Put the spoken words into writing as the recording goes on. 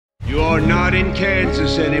You are not in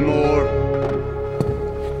Kansas anymore.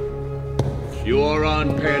 You are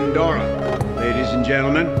on Pandora, ladies and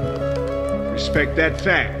gentlemen. Respect that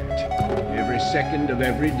fact every second of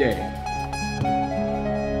every day.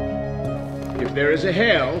 If there is a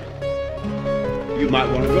hell, you might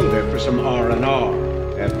want to go there for some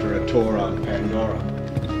R&R after a tour on Pandora.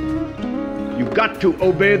 You've got to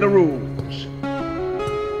obey the rules.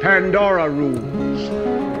 Pandora rules.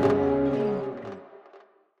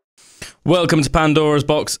 Welcome to Pandora's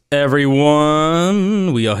Box,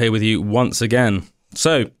 everyone. We are here with you once again.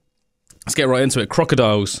 So, let's get right into it.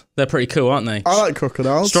 Crocodiles. They're pretty cool, aren't they? I like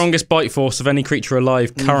crocodiles. Strongest bite force of any creature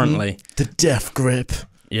alive currently. The death grip.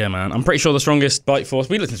 Yeah, man. I'm pretty sure the strongest bite force,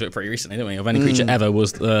 we listened to it pretty recently, didn't we, of any creature ever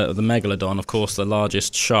was the megalodon, of course, the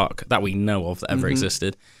largest shark that we know of that ever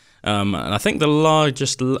existed. And I think the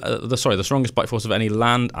strongest bite force of any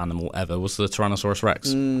land animal ever was the Tyrannosaurus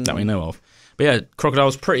Rex that we know of. But yeah,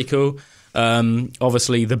 crocodiles pretty cool.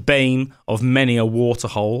 Obviously, the bane of many a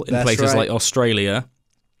waterhole in places like Australia.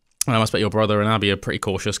 And I must bet your brother and Abby are pretty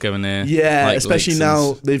cautious going there. Yeah, like, especially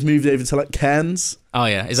now they've moved over to like Cairns. Oh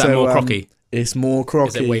yeah, is that more crocky? It's more crocky.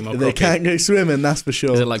 Is it way more crocky? They can't go swimming, that's for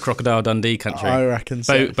sure. Is it like Crocodile Dundee country? I reckon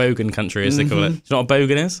so. Bogan country, as they call it. Do you know what a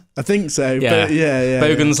bogan is? I think so. Yeah, but yeah.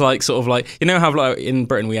 Bogan's like sort of like, you know how like in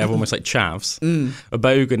Britain we have almost like chavs. A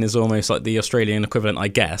bogan is almost like the Australian equivalent, I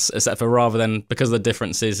guess, except for rather than, because of the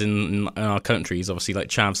differences in our countries, obviously like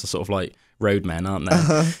chavs are sort of like roadmen, aren't they? You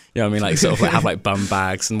know what I mean? Like sort of like have like bum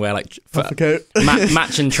bags and wear like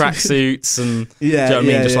matching tracksuits and do you know what I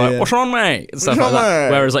mean? Just like, what's wrong, mate? And stuff like that.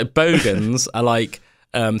 Whereas like bogans are like,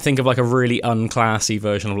 think of like a really unclassy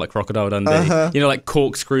version of like Crocodile Dundee. You know, like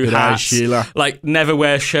corkscrew hats, like never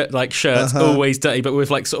wear shirts, always dirty, but with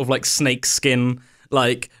like sort of like snake skin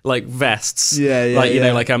like vests. You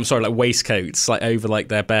know, like like waistcoats like over like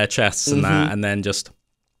their bare chests and that, and then just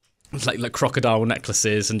like crocodile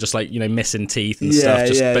necklaces and just like, you know, missing teeth and stuff,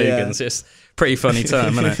 just bogans. It's a pretty funny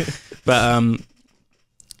term, isn't it? But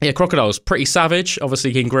yeah, crocodiles pretty savage.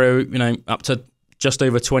 Obviously can grow, you know, up to just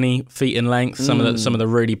over 20 feet in length. Some of the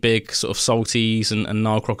really big sort of salties and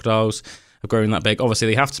Nile crocodiles are growing that big. Obviously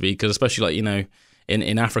they have to be, because especially like, you know,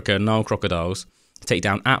 in Africa, Nile crocodiles take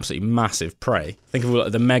down absolutely massive prey. Think of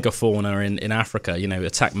like the megafauna in Africa, you know,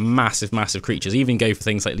 attack massive creatures, even go for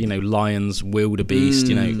things like, you know, lions, wildebeest,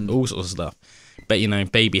 you know, all sorts of stuff. But, you know,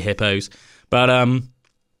 baby hippos. But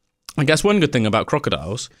I guess one good thing about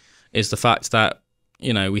crocodiles is the fact that,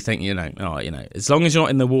 you know, we think, you know, as long as you're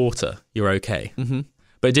not in the water, you're okay.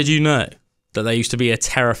 But did you know that there used to be a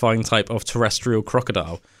terrifying type of terrestrial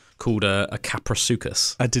crocodile called a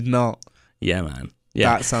Kaprosuchus? I did not. Yeah, man.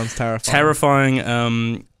 Yeah, that sounds terrifying.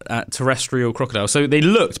 Terrifying terrestrial crocodile. So they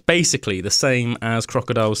looked basically the same as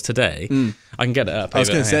crocodiles today. I can get it up. I was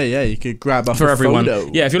going to say, yeah, you could grab up for a everyone. photo.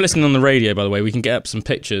 Yeah, if you're listening on the radio, by the way, we can get up some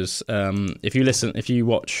pictures. If you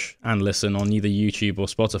watch and listen on either YouTube or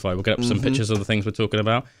Spotify, we'll get up some pictures of the things we're talking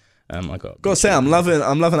about. Gotta say, I'm loving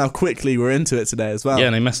how quickly we're into it today as well.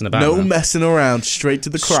 Yeah, no messing about. No messing around, straight to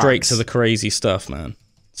the crux. Straight to the crazy stuff, man.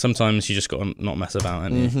 Sometimes you just got to not mess about,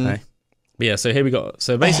 haven't you? Hey? But yeah, so here we got.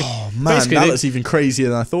 So basically, that looks even crazier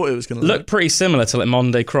than I thought it was going to look. Pretty similar to like modern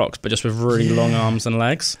day crocs, but just with really long arms and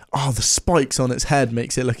legs. Oh, the spikes on its head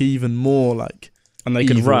makes it look even more like. And they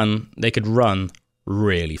could run. They could run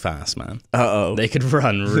really fast, man. They could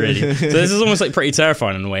run really. So this is almost like pretty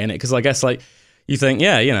terrifying in a way, isn't it? Because I guess like you think,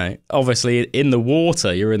 yeah, you know, obviously in the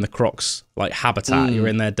water, you're in the crocs like habitat, you're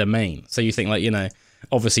in their domain. So you think like, you know,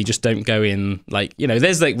 obviously just don't go in, like, you know,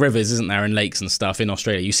 there's like rivers, isn't there, and lakes and stuff in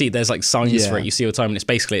Australia. You see there's like signs for it, you see all the time, and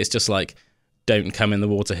it's just like, don't come in the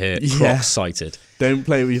water here, crocs sighted. Don't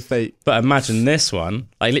play with your fate. But imagine this one,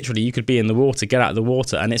 like literally you could be in the water, get out of the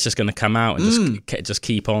water, and it's just going to come out and just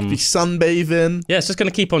keep on. Be sunbathing. Yeah, it's just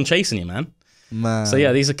going to keep on chasing you, man. So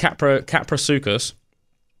yeah, these are Kaprosuchus.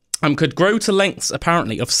 Could grow to lengths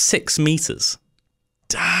apparently of 6 meters.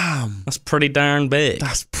 Damn. That's pretty darn big.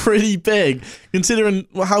 That's pretty big. Considering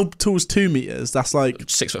how tall is 2 meters, that's like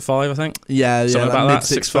 6'5", I think. Yeah, something about that.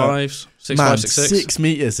 6'5", 6'5", 6'6". 6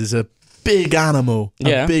 meters is a big animal.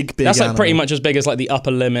 Yeah, a big that's like animal. pretty much as big as like the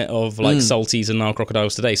upper limit of like salties and Nile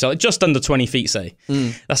crocodiles today. So like just under 20 feet, say.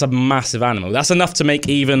 That's a massive animal. That's enough to make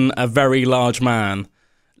even a very large man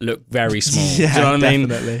look very small. Yeah, do you know what I mean?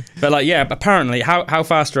 Definitely. But like, yeah, apparently, how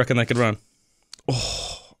fast do you reckon they could run?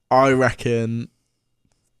 Oh, I reckon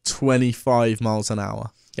 25 miles an hour.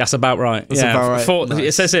 That's about right. That's about right. Nice.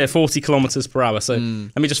 It says here 40 kilometers per hour. So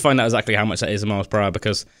let me just find out exactly how much that is in miles per hour,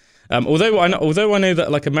 because although I know that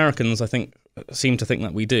like Americans, I think, seem to think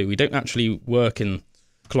that we don't actually work in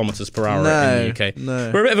kilometers per hour in the UK.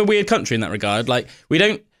 No. We're a bit of a weird country in that regard. Like we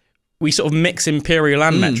don't we sort of mix imperial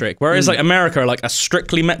and metric, whereas like America are like a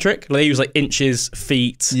strictly metric. They use like inches,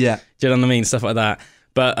 feet. Yeah. Do you know what I mean? Stuff like that.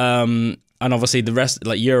 But and obviously the rest,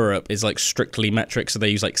 like Europe, is like strictly metric, so they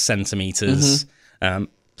use like centimeters,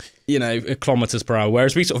 you know, kilometers per hour.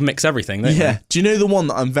 Whereas we sort of mix everything. Don't we? Do you know the one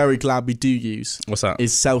that I'm very glad we do use? What's that?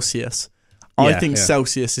 Is Celsius. I think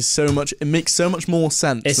Celsius is so much. It makes so much more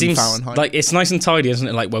sense than Fahrenheit. Like it's nice and tidy, isn't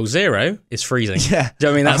it? Like, well, 0 is freezing. Yeah. Do you know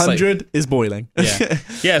what I mean? That's 100 is boiling. Yeah.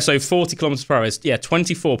 Yeah. So 40 kilometers per hour is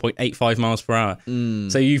 24.85 miles per hour.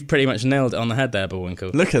 So you've pretty much nailed it on the head there,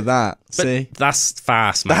 Bullwinkle. Look at that. See, that's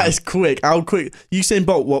fast, man. That is quick. How quick? Usain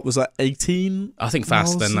Bolt, what was that? 18? I think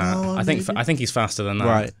faster than that. I think he's faster than that.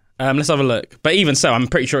 Right. Let's have a look. But even so, I'm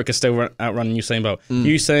pretty sure it could still outrun Usain Bolt.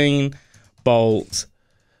 Usain Bolt.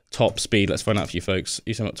 Top speed. Let's find out for you folks.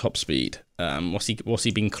 Usain Bolt top speed. What's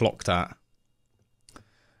he been clocked at?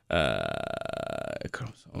 Damn.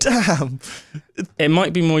 It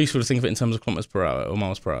might be more useful to think of it in terms of kilometers per hour or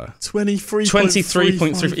miles per hour.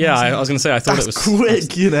 23.3. Yeah, I was going to say. I thought it was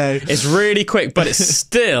quick. You know, it's really quick, but it's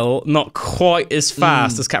still not quite as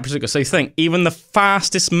fast as Kaprosuchus. So you think even the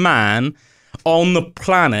fastest man on the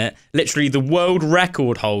planet, literally the world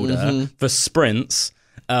record holder for sprints,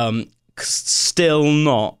 still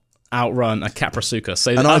not outrun a Kaprosuchus.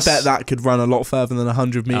 So and I bet that could run a lot further than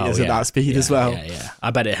 100 meters at that speed as well. Yeah.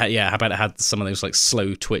 I bet it had some of those like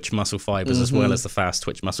slow twitch muscle fibers as well as the fast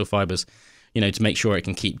twitch muscle fibers, you know, to make sure it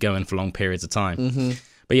can keep going for long periods of time.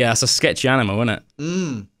 But yeah, it's a sketchy animal, isn't it?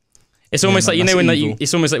 It's almost like, you know, when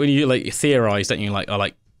it's almost like when you like theorize, don't you, like, or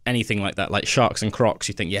like anything like that, like sharks and crocs,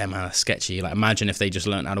 you think, yeah, man, that's sketchy. Like, imagine if they just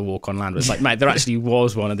learned how to walk on land. But it's like, mate, there actually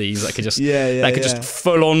was one of these that could just just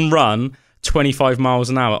full on run 25 miles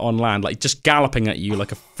an hour on land, like just galloping at you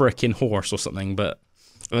like a freaking horse or something, but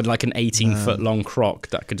like an 18-foot long croc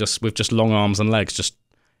that could just, with just long arms and legs, just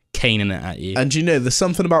caning it at you. And you know, there's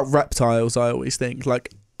something about reptiles, I always think,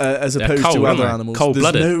 like as opposed to other animals,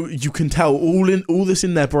 cold-blooded. You can tell all this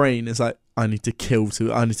in their brain is like, I need to kill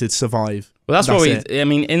I need to survive. Well, that's what I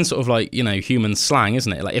mean, in sort of like, you know, human slang,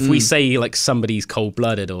 isn't it? Like if we say like somebody's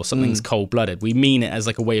cold-blooded or something's cold-blooded, we mean it as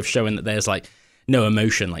like a way of showing that there's like no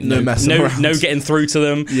emotion, like no getting through to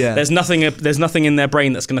them. Yeah. There's nothing in their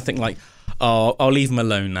brain that's going to think like, oh, I'll leave him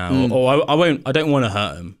alone now, or I don't want to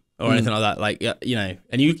hurt him, or anything like that. Like, you know,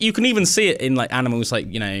 and you can even see it in like animals,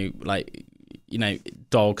 like, you know,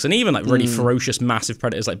 dogs, and even like really ferocious, massive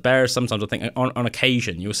predators like bears. Sometimes I think on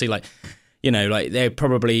occasion you'll see like, you know, like they're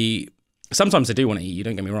probably, sometimes they do want to eat you,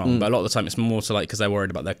 don't get me wrong, but a lot of the time it's more to like because they're worried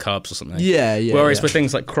about their cubs or something. Whereas with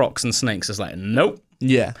things like crocs and snakes, it's like, nope.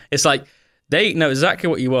 Yeah. It's like they know exactly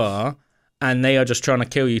what you are, and they are just trying to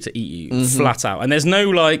kill you to eat you, flat out. And there's no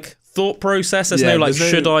like thought process. There's no like,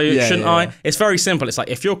 should I, shouldn't I? It's very simple. It's like,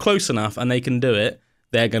 if you're close enough and they can do it,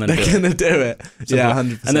 they're gonna do it. Yeah,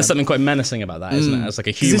 100%. And there's something quite menacing about that, isn't it? It's like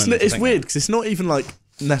a human. It's weird because it's not even like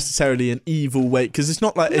necessarily an evil way, because it's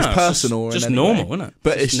not like it's personal or just normal, isn't it?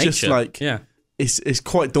 But it's just like, it's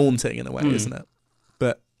quite daunting in a way, isn't it?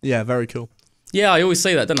 But yeah, very cool. Yeah, I always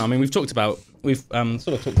say that, don't I? I mean, we've sort of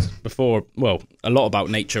talked before, well, a lot about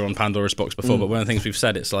nature on Pandora's Box before, but one of the things we've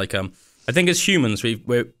said, it's like, I think as humans, I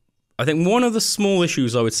think one of the small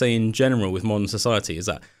issues I would say in general with modern society is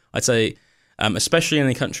that I'd say, especially in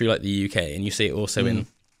a country like the UK, and you see it also in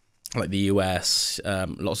like the US,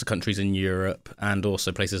 lots of countries in Europe, and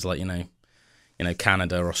also places like, you know,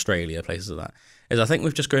 Canada or Australia, places like that, is I think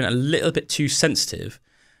we've just grown a little bit too sensitive.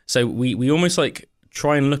 So we almost like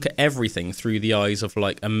try and look at everything through the eyes of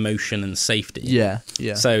like emotion and safety. Yeah.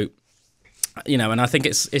 So, you know, and I think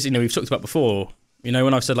it's you know, we've talked about before, you know,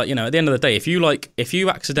 when I've said like, you know, at the end of the day, if you're walking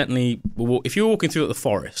through the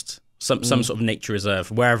forest, some sort of nature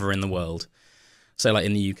reserve, wherever in the world, say like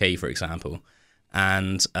in the UK, for example,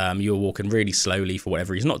 and you're walking really slowly for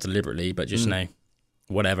whatever reason, not deliberately, but just, you know,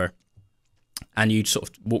 whatever, and you sort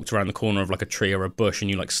of walked around the corner of like a tree or a bush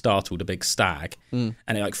and you like startled a big stag and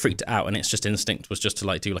it like freaked it out, and its just instinct was just to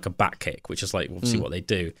like do like a back kick, which is like obviously what they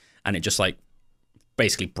do, and it just like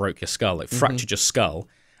basically broke your skull, like fractured your skull,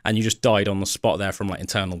 and you just died on the spot there from like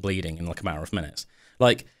internal bleeding in like a matter of minutes.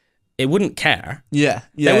 Like, it wouldn't care. There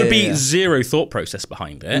would be zero thought process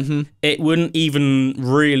behind it. It wouldn't even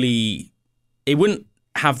really, it wouldn't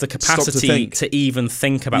have the capacity to even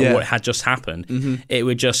think about what had just happened. It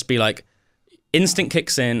would just be like, instinct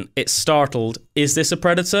kicks in, it's startled. Is this a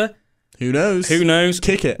predator? Who knows?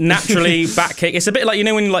 Kick it. Naturally, back kick. It's a bit like, you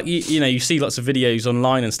know, when like you know, you see lots of videos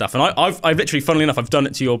online and stuff, and I've literally, funnily enough, I've done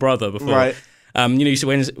it to your brother before. Right. You know, you see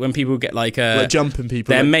when people get like jumping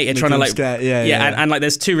people, their mate are trying to like and like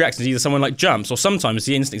there's two reactions. Either someone like jumps, or sometimes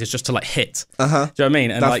the instinct is just to like hit. Do you know what I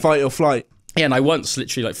mean? And that like fight or flight. Yeah, and I once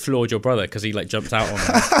literally like floored your brother because he like jumped out on me.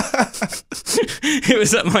 It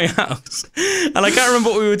was at my house, and I can't remember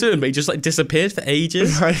what we were doing, but he just like disappeared for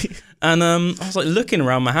ages. Right. And I was like looking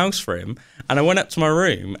around my house for him, and I went up to my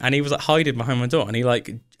room, and he was like hiding behind my door, and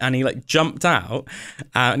he jumped out,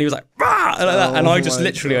 and he was like, rah! Like that, and I just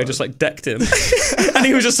literally I just like decked him, and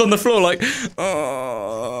he was just on the floor like,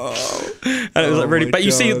 oh. And it was like really, but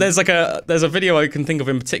you see, there's a video I can think of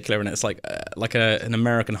in particular, and it's like an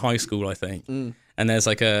American high school, I think, and there's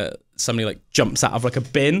like somebody like jumps out of like a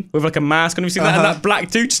bin with like a mask on. Have you seen that? And that black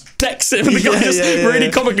dude just decks him, and the guy really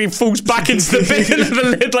comically falls back into the bin, and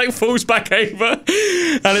the lid like falls back over,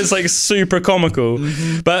 and it's like super comical.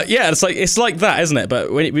 But yeah, it's like that, isn't it?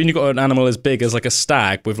 But when you've got an animal as big as like a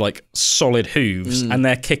stag with like solid hooves, and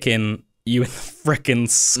they're kicking you in the frickin'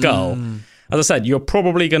 skull. As I said, you're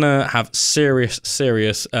probably going to have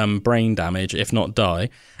serious brain damage, if not die.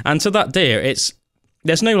 And to that deer,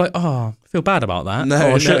 there's no like, oh, I feel bad about that.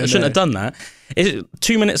 I shouldn't have done that.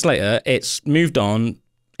 2 minutes later, it's moved on.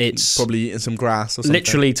 It's probably eating some grass or something.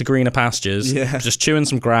 Literally to greener pastures. Yeah. Just chewing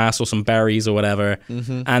some grass or some berries or whatever.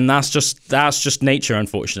 And that's just nature,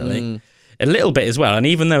 unfortunately. A little bit as well. And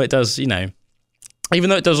even though it does,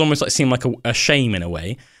 almost like seem like a shame in a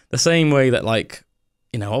way, the same way that like,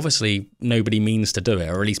 obviously nobody means to do it,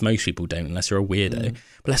 or at least most people don't, unless you're a weirdo.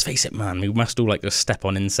 But let's face it, man, we must all like just step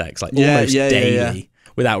on insects like almost daily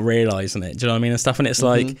without realising it. Do you know what I mean? And stuff. And it's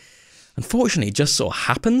like, unfortunately, it just sort of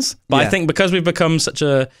happens. But I think because we've become such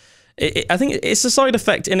I think it's a side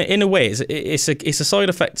effect in a way. It's a side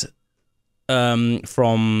effect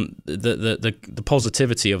from the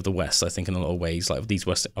positivity of the West. I think in a lot of ways, like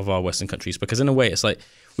of our Western countries, because in a way it's like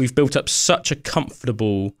we've built up such a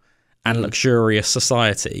comfortable and luxurious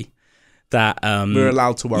society that we're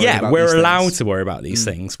allowed to worry about we're allowed to worry about these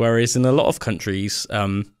things, whereas in a lot of countries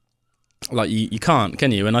like you can't,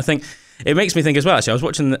 can you? And I think it makes me think as well, actually I was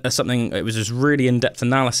watching something, it was this really in-depth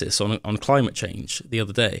analysis on climate change the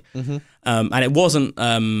other day, and it wasn't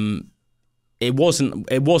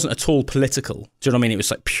at all political. Do you know what I mean? It was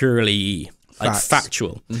like purely like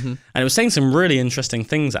factual. And it was saying some really interesting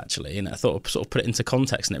things, actually, and I thought I'd sort of put it into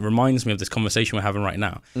context, and it reminds me of this conversation we're having right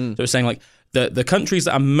now. So it was saying like the countries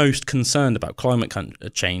that are most concerned about climate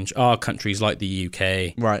change are countries like the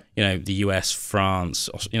UK, right? The US,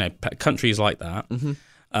 France, countries like that.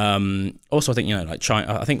 Also, I think like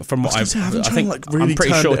China. I think from what I'm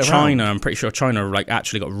pretty sure China like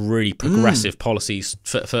actually got really progressive policies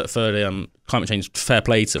for climate change. Fair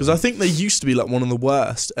play to them. Because I think they used to be like one of the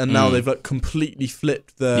worst, and now they've like completely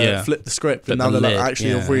flipped the script, and now they're like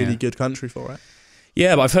actually a really good country for it.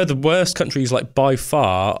 Yeah, but I've heard the worst countries like by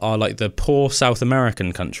far are like the poor South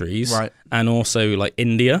American countries, right? And also like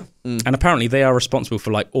India, and apparently they are responsible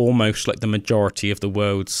for like almost like the majority of the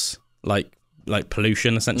world's like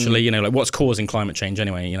pollution, essentially, like what's causing climate change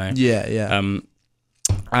anyway,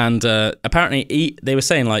 and apparently they were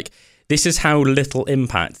saying like this is how little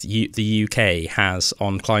impact the UK has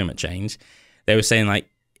on climate change. They were saying like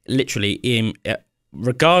literally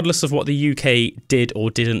regardless of what the UK did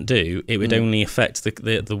or didn't do, it would only affect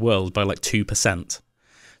the world by like 2%.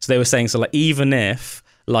 So they were saying, so like even if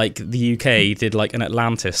like the UK did like an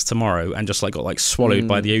Atlantis tomorrow and just like got like swallowed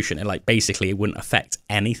by the ocean, it wouldn't affect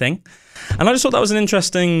anything. And I just thought that was an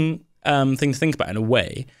interesting thing to think about in a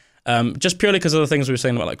way, just purely because of the things we were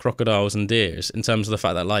saying about like crocodiles and deers, in terms of the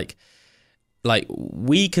fact that like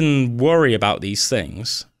we can worry about these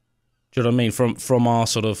things. Do you know what I mean? From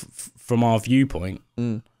our viewpoint,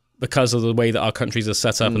 because of the way that our countries are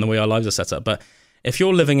set up and the way our lives are set up. But if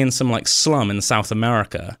you're living in some like slum in South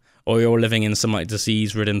America, or you're living in some like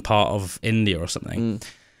disease-ridden part of India or something,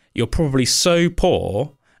 you're probably so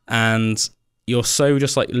poor and you're so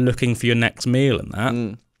just like looking for your next meal and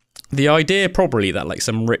that. The idea probably that like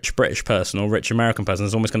some rich British person or rich American person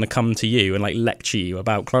is almost going to come to you and like lecture you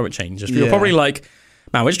about climate change. You're probably like,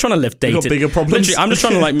 man, we're just trying to live day to day. Bigger problems. Literally, I'm just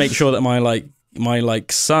trying to like make sure that my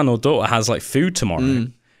son or daughter has like food tomorrow.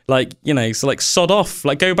 Like, so like sod off,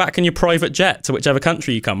 like go back in your private jet to whichever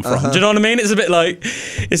country you come from. Do you know what I mean? It's a bit like,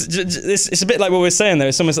 it's a bit like what we're saying there.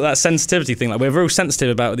 It's almost like that sensitivity thing. Like we're real sensitive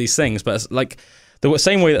about these things, but it's like the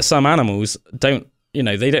same way that some animals don't,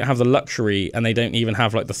 they don't have the luxury, and they don't even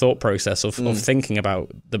have like the thought process of thinking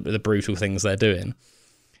about the brutal things they're doing.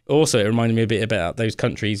 Also, it reminded me a bit about those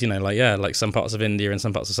countries, like some parts of India and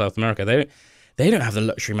some parts of South America. They don't have the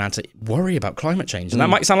luxury, man, to worry about climate change. And that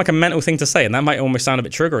might sound like a mental thing to say, and that might almost sound a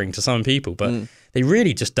bit triggering to some people, but they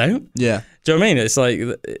really just don't. Yeah. Do you know what I mean? It's like,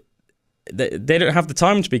 they don't have the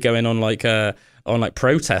time to be going on like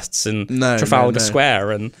protests in Trafalgar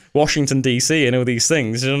Square and Washington DC and all these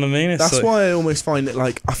things. You know what I mean? That's why I almost find it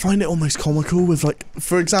almost comical with like,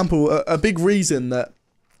 for example, a big reason that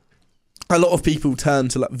a lot of people turn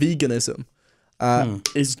to like veganism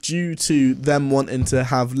is due to them wanting to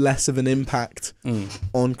have less of an impact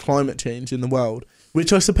on climate change in the world,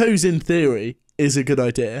 which I suppose in theory is a good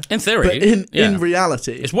idea. In theory, but in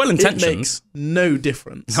reality, it's well intentioned. It makes no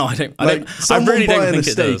difference. No, I really don't think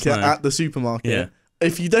it does. At the supermarket,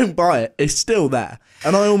 if you don't buy it, it's still there.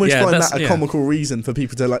 And I almost find that a comical reason for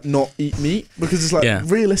people to like not eat meat, because it's like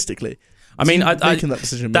realistically, I mean, making that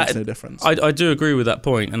decision makes no difference. I do agree with that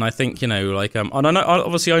point, and I think, you know, like and I know,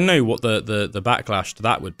 obviously I know what the backlash to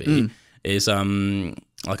that would be is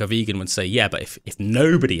like a vegan would say, yeah, but if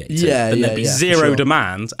nobody ate it, then there'd be zero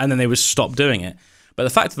demand, and then they would stop doing it. But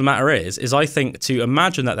the fact of the matter is I think to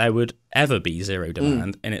imagine that there would ever be zero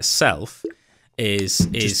demand in itself is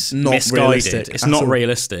not misguided. Realistic. It's not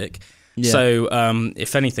realistic. Yeah. So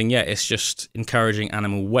if anything, it's just encouraging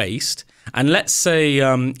animal waste. And let's say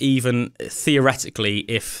even theoretically,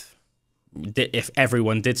 if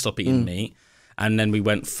everyone did stop eating meat, and then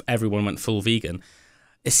everyone went full vegan,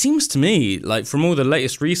 it seems to me like from all the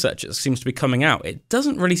latest research that seems to be coming out, it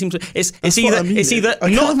doesn't really seem to. It's either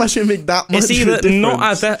I can't imagine it make that much. It's either not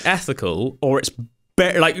as ethical, or it's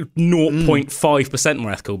better, like 0.5%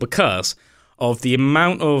 more ethical, because of the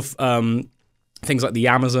amount of things like the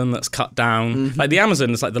Amazon that's cut down. Like the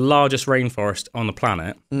Amazon is like the largest rainforest on the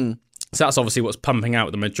planet. So that's obviously what's pumping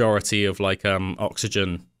out the majority of like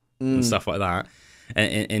oxygen and stuff like that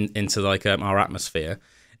into like our atmosphere.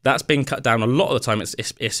 That's being cut down a lot of the time.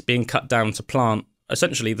 It's being cut down to plant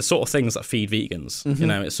essentially the sort of things that feed vegans. You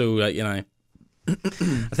know, it's all like, you know,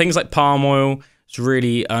 things like palm oil. It's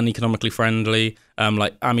really uneconomically friendly.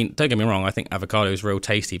 Like, I mean, don't get me wrong, I think avocado is real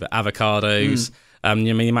tasty, but avocados,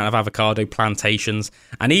 you know, the amount of avocado plantations,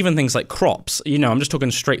 and even things like crops. You know, I'm just talking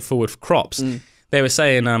straightforward crops. They were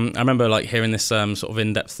saying, I remember like hearing this sort of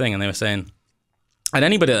in-depth thing, and they were saying, and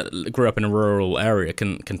anybody that grew up in a rural area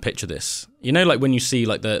can picture this. You know, like when you see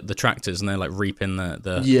like the tractors and they're like reaping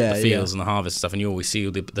the fields and the harvest and stuff, and you always see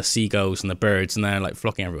all the seagulls and the birds, and they're like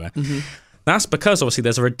flocking everywhere. That's because obviously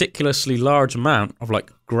there's a ridiculously large amount of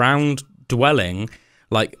like ground dwelling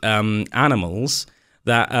like animals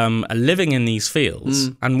that are living in these fields,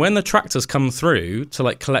 and when the tractors come through to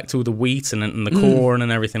like collect all the wheat and the corn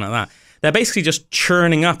and everything like that, they're basically just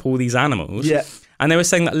churning up all these animals. And they were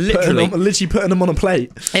saying that literally putting them on a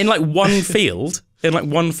plate in like one field.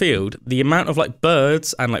 The amount of like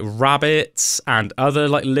birds and like rabbits and other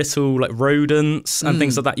like little like rodents and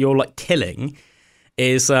things like that you're like killing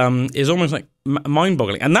is almost like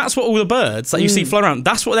mind-boggling. And that's what all the birds that you see flying around,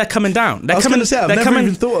 that's what they're coming down. I've never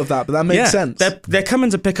even thought of that, but that makes sense. They're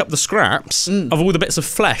coming to pick up the scraps of all the bits of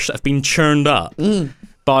flesh that have been churned up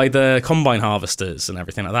by the combine harvesters and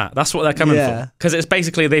everything like that. That's what they're coming for. Because it's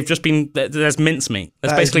basically, there's mincemeat.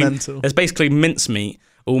 There's basically mincemeat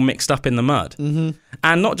all mixed up in the mud.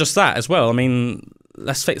 And not just that as well. I mean,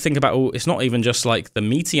 let's think about it's not even just like the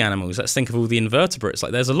meaty animals. Let's think of all the invertebrates.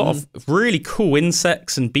 Like there's a lot of really cool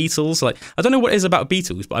insects and beetles. Like I don't know what it is about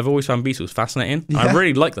beetles, but I've always found beetles fascinating. I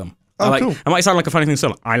really like them. Cool. I might sound like a funny thing,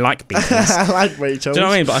 so I like beetles. I like Rachel. Do you know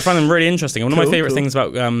what I mean? But I find them really interesting. One of my favourite things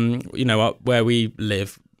about, you know, where we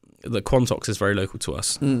live, the Quantox is very local to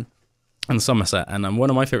us, and Somerset. And one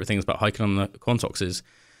of my favourite things about hiking on the Quantox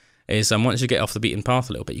is once you get off the beaten path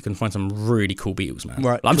a little bit, you can find some really cool beetles, man.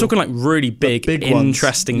 Right, I'm talking like really big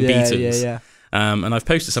interesting beetles. And I've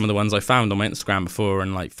posted some of the ones I found on my Instagram before,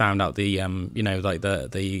 and like found out the you know, like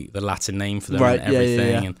the Latin name for them and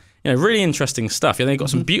everything. And you know, really interesting stuff. Yeah, they've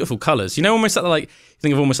got some beautiful colours. You know, almost like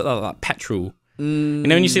think of almost like petrol. You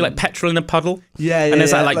know, when you see like petrol in a puddle, and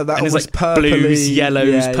there's like blues,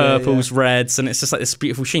 yellows, purples, reds, and it's just like this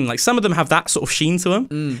beautiful sheen. Like some of them have that sort of sheen to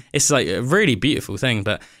them. It's like a really beautiful thing.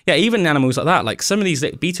 But yeah, even animals like that, like some of these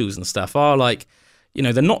beetles and stuff are like, you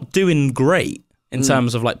know, they're not doing great in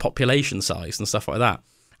terms of like population size and stuff like that.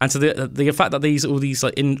 And so the fact that all these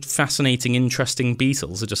like fascinating, interesting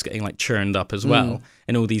beetles are just getting like churned up as well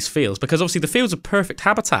in all these fields, because obviously the fields are perfect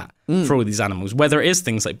habitat for all these animals, whether it is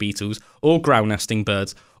things like beetles or ground nesting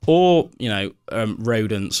birds or, you know,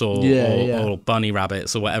 rodents or bunny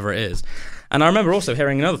rabbits or whatever it is. And I remember also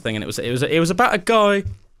hearing another thing, and it was about a guy.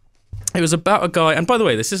 It was about a guy, and by the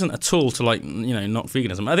way, this isn't at all to like, you know, not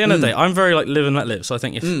veganism. At the end of the day, I'm very like live and let live. So I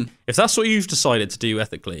think if that's what you've decided to do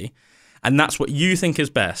ethically, and that's what you think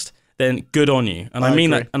is best, then good on you. And I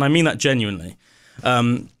mean that genuinely.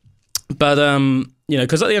 But you know,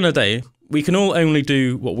 because at the end of the day, we can all only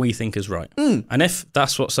do what we think is right. And if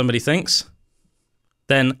that's what somebody thinks,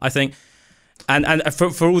 then I think And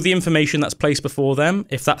for all the information that's placed before them,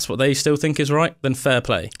 if that's what they still think is right, then fair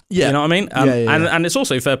play. Yeah. You know what I mean? And it's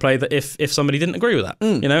also fair play that if somebody didn't agree with that,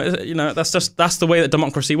 you know, that's the way that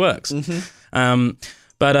democracy works.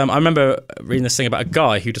 But I remember reading this thing about a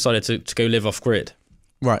guy who decided to go live off grid.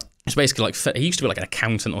 Right. It's basically like he used to be like an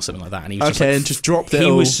accountant or something like that, and he was just dropped it.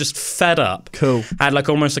 He was just fed up. Cool. Had like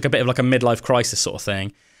almost like a bit of like a midlife crisis sort of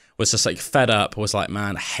thing. Was just like fed up. Was like,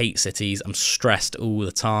 man, I hate cities. I'm stressed all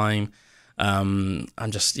the time. I'm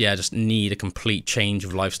just need a complete change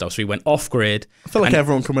of lifestyle. So we went off grid. I feel like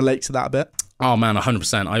everyone can relate to that a bit. Oh man,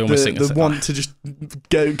 100%. I almost think the want to just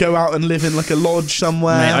go out and live in like a lodge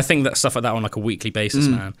somewhere. Mate, I think that stuff like that on like a weekly basis,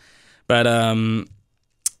 man. But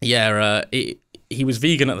he was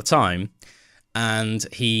vegan at the time, and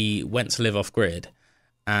he went to live off grid,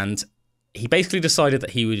 and he basically decided that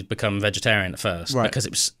he would become vegetarian at first, because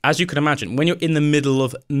it was, as you can imagine, when you're in the middle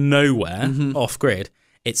of nowhere off grid.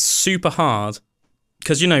 It's super hard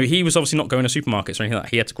because, you know, he was obviously not going to supermarkets or anything like that.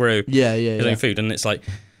 He had to grow his own food. And it's like,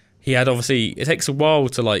 he had obviously, it takes a while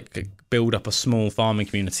to like build up a small farming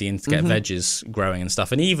community and to get veggies growing and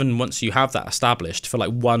stuff. And even once you have that established for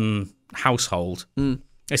like one household,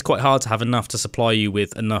 it's quite hard to have enough to supply you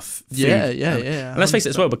with enough food. And let's face it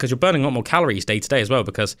as well, because you're burning a lot more calories day to day as well,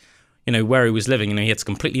 because, you know, where he was living, you know, he had to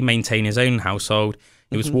completely maintain his own household.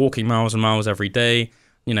 He was walking miles and miles every day.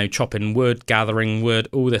 You know, chopping wood, gathering wood,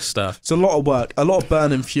 all this stuff. It's a lot of work, a lot of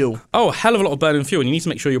burning fuel. Oh, a hell of a lot of burning fuel, and you need to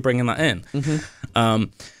make sure you're bringing that in.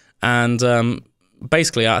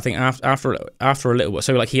 Basically, I think after a little while,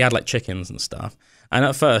 so like he had like chickens and stuff, and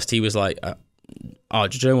at first he was like, "Oh,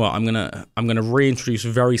 do you know what? I'm gonna reintroduce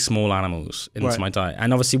very small animals into my diet."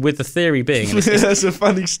 And obviously, with the theory being, that's a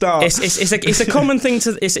funny start. It's a common thing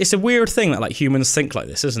to. It's a weird thing that like humans think like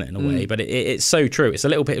this, isn't it? In a way, but it's so true. It's a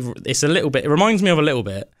little bit. It reminds me of a little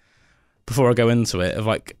bit. Before I go into it, of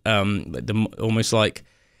like almost like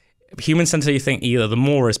humans tend to think either the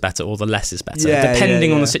more is better or the less is better,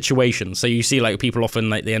 depending on the situation. So you see like people often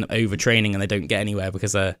like they end up overtraining and they don't get anywhere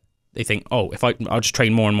because they think, oh, I'll just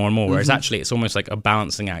train more and more and more. Whereas actually it's almost like a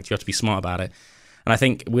balancing act. You have to be smart about it. And I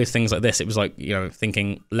think with things like this, it was like, you know,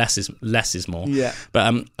 thinking less is more. Yeah.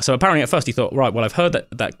 But so apparently at first he thought, right, well, I've heard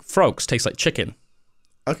that frogs taste like chicken.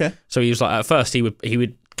 Okay. So he was like, at first he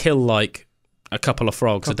would kill like a couple of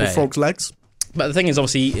frogs a day. Frogs' legs. But the thing is,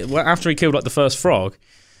 obviously, after he killed like the first frog,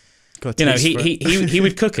 you know, he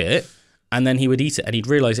would cook it and then he would eat it and he'd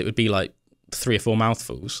realise it would be like 3 or 4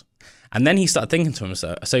 mouthfuls. And then he started thinking to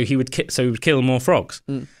himself, so he would kill more frogs.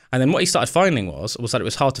 And then what he started finding was that it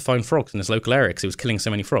was hard to find frogs in his local area because he was killing so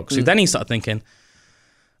many frogs. So then he started thinking,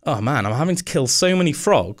 oh man, I'm having to kill so many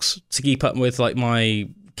frogs to keep up with like my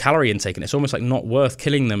calorie intake, and it's almost like not worth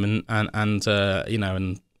killing them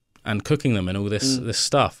and cooking them and all this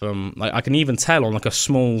stuff. Like I can even tell on like a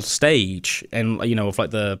small stage and, you know, of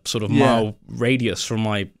like the sort of mile radius from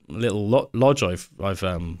my little lodge I've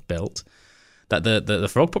built, that the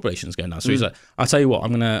frog population is going down. So he's like, I'll tell you what,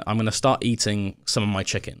 I'm gonna start eating some of my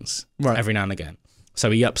chickens every now and again. So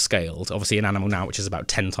he upscaled, obviously an animal now which is about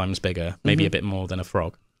 10 times bigger, maybe a bit more than a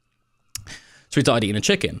frog. So he started eating a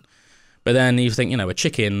chicken. But then you think, you know, a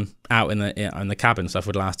chicken out in the cabin stuff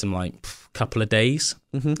would last him like a couple of days,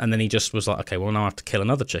 and then he just was like, okay, well now I have to kill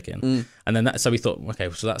another chicken, and then so he thought, okay,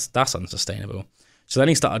 so that's unsustainable. So then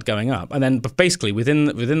he started going up, and then but basically within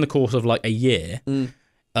the course of like a year,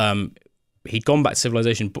 he'd gone back to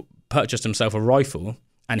civilization, purchased himself a rifle,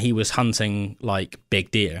 and he was hunting like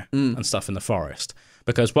big deer and stuff in the forest.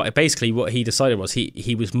 Because what he decided was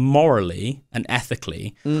he was morally and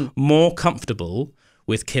ethically more comfortable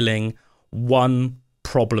with killing one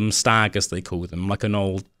problem stag, as they call them, like an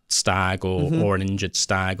old stag or an injured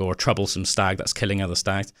stag or a troublesome stag that's killing other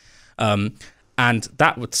stags. And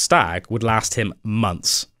that stag would last him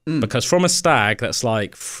months. Because from a stag that's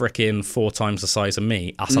like freaking 4 times the size of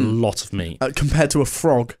me, that's a lot of meat. Compared to a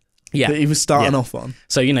frog that he was starting off on.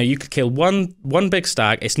 So, you know, you could kill one big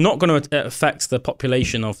stag. It's not going to affect the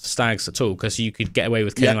population of stags at all, because you could get away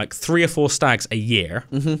with killing like 3 or 4 stags a year,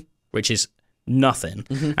 which is nothing.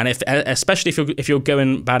 And especially if you're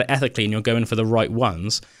going about it ethically and you're going for the right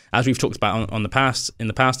ones, as we've talked about in the past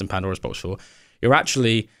in Pandora's Box 4, you're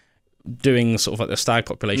actually doing sort of like the stag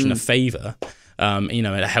population a favour, you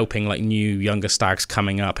know, helping like new younger stags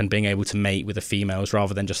coming up and being able to mate with the females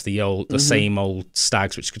rather than just the same old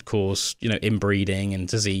stags, which could cause, you know, inbreeding and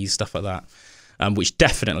disease, stuff like that, which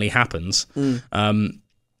definitely happens.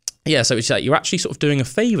 Yeah, so it's like you're actually sort of doing a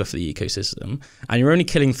favour for the ecosystem, and you're only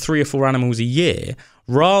killing 3 or 4 animals a year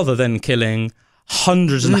rather than killing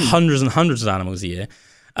hundreds and hundreds and hundreds of animals a year.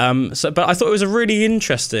 But I thought it was a really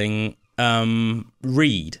interesting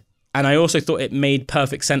read And I also thought it made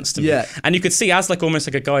perfect sense to me. Yeah. And you could see, as like almost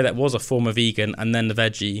like a guy that was a former vegan and then the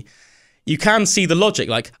veggie, you can see the logic,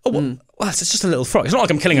 like, oh, well, it's just a little frog. It's not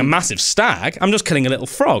like I'm killing a massive stag. I'm just killing a little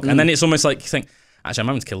frog. And then it's almost like you think, actually, I'm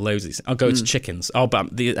having to kill loads of these. I'll go to chickens. Oh,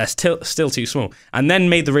 but they're still too small. And then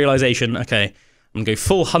made the realization, okay, I'm going to go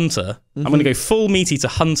full hunter. I'm going to go full meat eater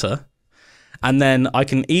hunter. And then I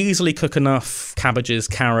can easily cook enough cabbages,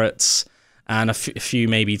 carrots, and a few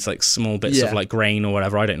maybe like small bits of like grain or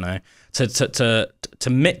whatever, I don't know, to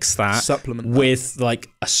mix that Supplement with like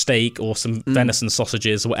a steak or some venison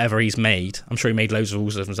sausages or whatever he's made. I'm sure he made loads of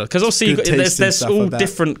all sorts of stuff. Because also there's stuff, all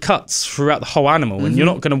different cuts throughout the whole animal, and you're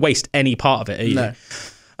not going to waste any part of it, are you? No.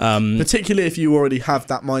 Particularly if you already have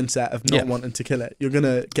that mindset of not wanting to kill it, you're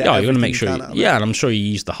gonna get. Yeah, you're gonna make sure. And I'm sure you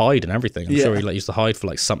use the hide and everything. I'm sure you like use the hide for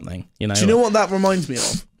like something. You know. Do you know what that reminds me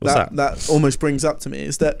of? That almost brings up to me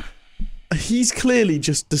is that he's clearly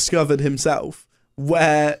just discovered himself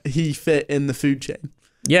where he fit in the food chain.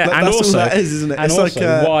 Yeah, and that's also all that is, isn't it? And it's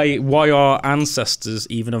also, like why our ancestors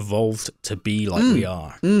even evolved to be like we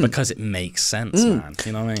are, because it makes sense, man.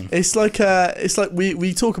 You know what I mean? It's like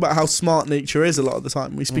we talk about how smart nature is a lot of the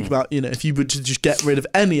time. We speak about, you know, if you were to just get rid of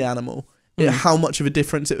any animal, how much of a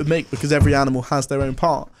difference it would make, because every animal has their own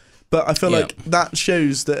part. But I feel like that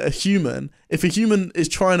shows that if a human is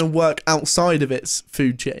trying to work outside of its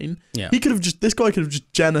food chain, this guy could have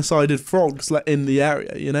just genocided frogs like in the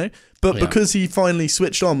area, you know? But because he finally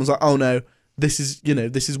switched on, was like, oh no, this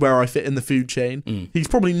is where I fit in the food chain. He's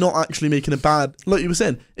probably not actually making a bad, like you were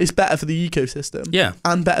saying, it's better for the ecosystem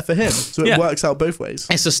and better for him. So it works out both ways.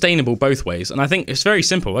 It's sustainable both ways. And I think it's very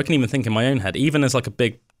simple. I can even think in my own head, even as like a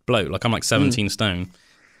big bloke, like I'm like 17 stone,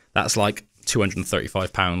 that's like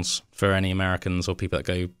 235 pounds for any Americans or people that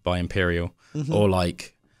go by Imperial, or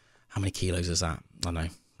like, how many kilos is that? I don't know,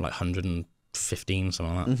 like 115,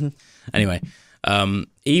 something like that. Anyway,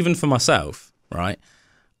 even for myself, right,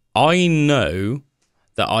 I know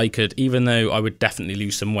that I could, even though I would definitely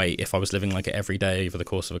lose some weight if I was living like it every day over the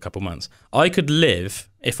course of a couple months, I could live,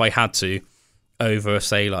 if I had to, over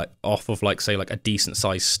say like off of like say like a decent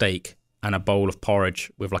sized steak and a bowl of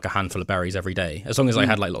porridge with like a handful of berries every day, as long as I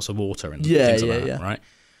had like lots of water and things like that, right?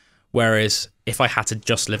 Whereas if I had to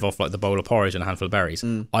just live off like the bowl of porridge and a handful of berries,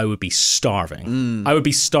 I would be starving. I would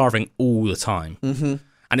be starving all the time.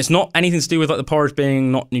 And it's not anything to do with like the porridge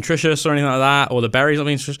being not nutritious or anything like that, or the berries not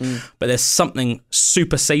being nutritious, but there's something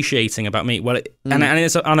super satiating about meat. Well, and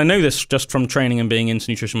I know this just from training and being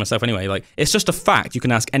into nutrition myself anyway, like it's just a fact. You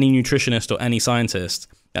can ask any nutritionist or any scientist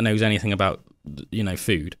that knows anything about, you know,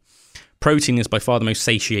 food. Protein is by far the most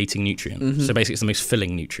satiating nutrient. So basically it's the most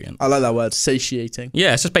filling nutrient. I like that word, satiating.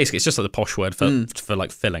 Yeah, it's just basically, it's just like the posh word for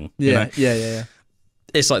like filling. Yeah, you know? yeah.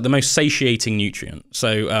 It's like the most satiating nutrient.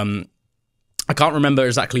 So I can't remember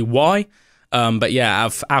exactly why, but yeah,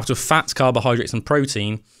 out of fats, carbohydrates and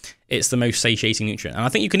protein, it's the most satiating nutrient. And I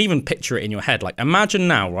think you can even picture it in your head. Like imagine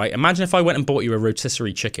now, right? Imagine if I went and bought you a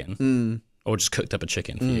rotisserie chicken or just cooked up a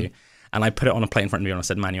chicken for you. And I put it on a plate in front of you and I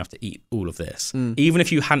said, man, you have to eat all of this. Even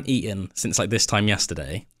if you hadn't eaten since like this time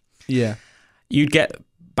yesterday, you'd get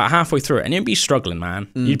about halfway through it and you'd be struggling, man.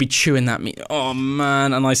 You'd be chewing that meat. Oh,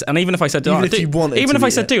 man. And even if I said, I'll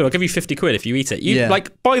give you 50 quid if you eat it. You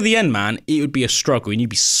like by the end, man, it would be a struggle and you'd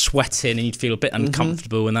be sweating and you'd feel a bit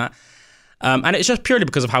uncomfortable and that. And it's just purely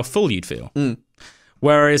because of how full you'd feel.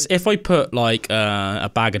 Whereas if I put like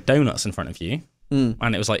a bag of donuts in front of you,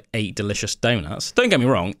 and it was like 8 delicious donuts. Don't get me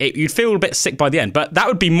wrong, you'd feel a bit sick by the end, but that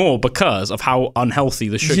would be more because of how unhealthy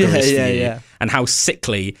the sugar is for you and how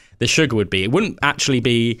sickly the sugar would be. It wouldn't actually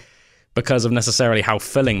be because of necessarily how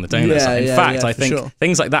filling the donuts are. In fact, I think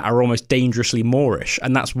things like that are almost dangerously moreish,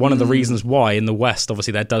 and that's one of the reasons why in the West,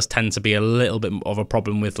 obviously, there does tend to be a little bit of a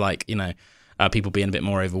problem with like, you know, people being a bit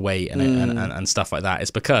more overweight and stuff like that.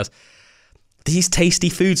 It's because these tasty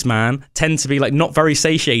foods, man, tend to be like not very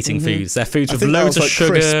satiating foods. They're foods with loads of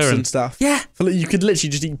sugar and stuff. Yeah, like you could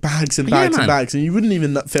literally just eat bags and bags and bags, and you wouldn't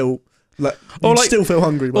even feel like you'd still feel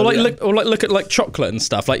hungry. Look at like chocolate and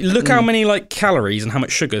stuff. Like look how many like calories and how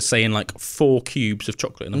much sugar, say in like 4 cubes of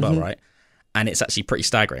chocolate in a bar, right? And it's actually pretty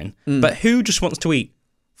staggering. But who just wants to eat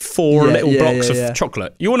 4 little blocks of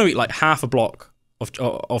chocolate? You want to eat like half a block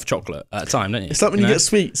of chocolate at a time, don't you? It's like when you get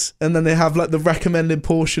sweets and then they have like the recommended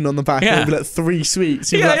portion on the back and it'll be like 3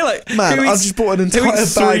 sweets. You're like, man, I've just bought an entire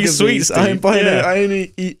bag of sweets.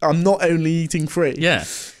 These. I'm not only eating 3. Yeah.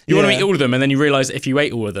 You want to eat all of them, and then you realise if you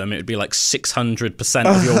ate all of them, it would be like 600%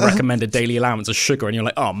 of your recommended daily allowance of sugar, and you're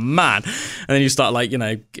like, oh man. And then you start like, you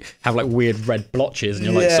know, have like weird red blotches, and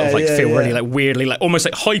you're like sort of like feel really like weirdly like almost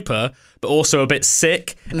like hyper, but also a bit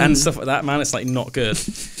sick and stuff like that, man. It's like not good.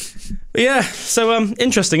 But yeah, so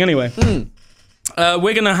interesting anyway.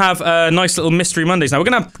 We're going to have a nice little Mystery Mondays now. We're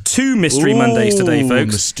going to have 2 Mystery Mondays today,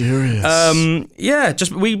 folks. Mysterious. Yeah,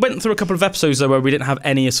 we went through a couple of episodes though where we didn't have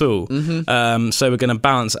any at all. So we're going to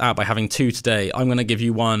balance it out by having 2 today. I'm going to give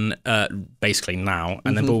you one basically now,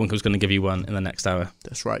 and then Bullwinkle's going to give you one in the next hour.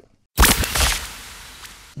 That's right.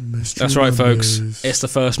 That's right, folks. It's the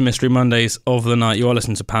first Mystery Mondays of the night. You are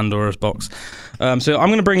listening to Pandora's Box. So I'm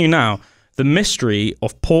going to bring you now the mystery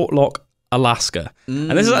of Portlock, Alaska.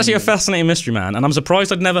 And this is actually a fascinating mystery, man. And I'm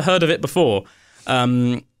surprised I'd never heard of it before.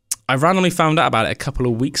 I randomly found out about it a couple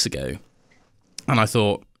of weeks ago. And I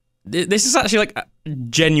thought, this is actually like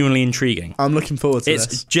genuinely intriguing. I'm looking forward to this.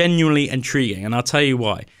 It's genuinely intriguing. And I'll tell you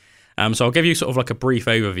why. So I'll give you sort of like a brief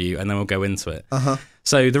overview and then we'll go into it.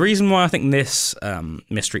 So the reason why I think this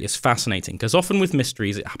mystery is fascinating, because often with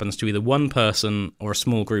mysteries, it happens to either one person or a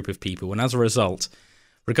small group of people. And as a result,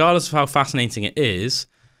 regardless of how fascinating it is,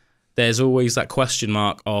 there's always that question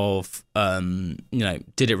mark of,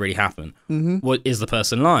 did it really happen? What is the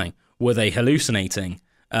person lying? Were they hallucinating?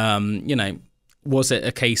 Was it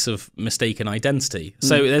a case of mistaken identity?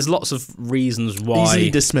 So there's lots of reasons why. Easily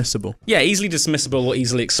dismissible. Yeah, easily dismissible or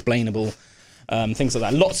easily explainable. Things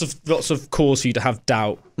like that. Lots of cause for you to have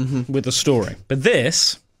doubt with the story. But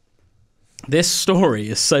this story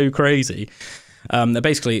is so crazy that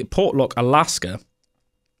basically Portlock, Alaska.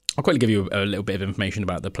 I'll quickly give you a little bit of information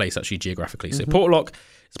about the place actually geographically. So Portlock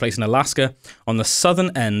is a place in Alaska on the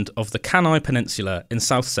southern end of the Kenai Peninsula in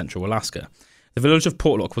south-central Alaska. The village of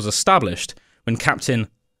Portlock was established when Captain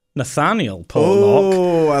Nathaniel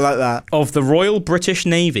Portlock I like that. of the Royal British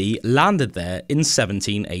Navy landed there in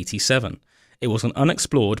 1787. It was an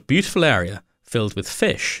unexplored, beautiful area filled with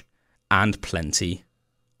fish and plenty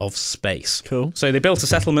of space. Cool. So they built a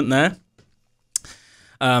settlement there.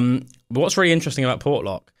 But what's really interesting about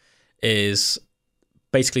Portlock is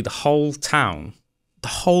basically the whole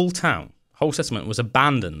settlement was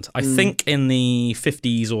abandoned. I think in the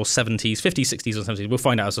 50s or 70s, 50s, 60s or 70s. We'll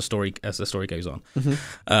find out as the story goes on.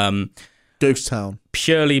 Ghost town.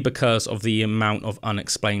 Purely because of the amount of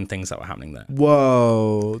unexplained things that were happening there.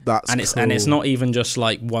 Whoa, that's cool. And it's not even just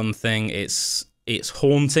like one thing. It's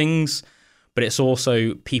hauntings, but it's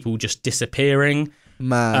also people just disappearing.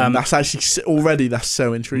 Man, that's actually that's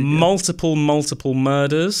so intriguing. Multiple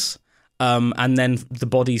murders, and then the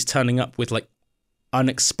bodies turning up with like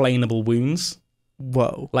unexplainable wounds.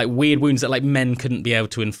 Whoa. Like weird wounds that like men couldn't be able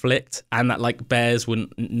to inflict and that like bears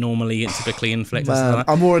wouldn't normally typically inflict. Man,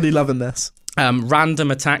 I'm already loving this.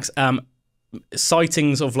 Random attacks,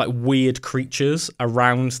 sightings of like weird creatures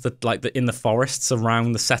around in the forests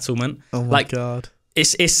around the settlement. Oh my God.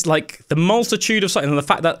 It's like the multitude of sightings, and the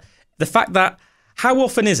fact that how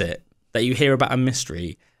often is it that you hear about a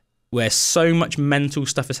mystery where so much mental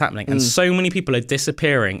stuff is happening and so many people are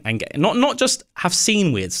disappearing and not just have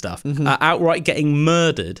seen weird stuff, are outright getting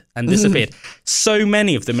murdered and disappeared. So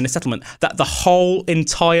many of them in a settlement that the whole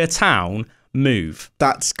entire town move.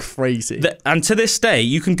 That's crazy. And to this day,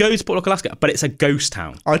 you can go to Portlock, Alaska, but it's a ghost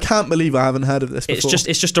town. I can't believe I haven't heard of this before.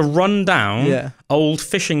 It's just a rundown old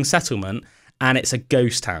fishing settlement, and it's a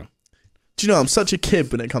ghost town. Do you know, I'm such a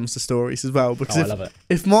kid when it comes to stories as well, because I love it.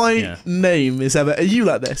 If my name is ever... Are you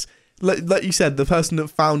like this? Like you said, the person that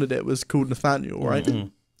founded it was called Nathaniel, right?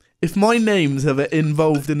 If my name's ever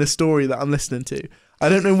involved in a story that I'm listening to, I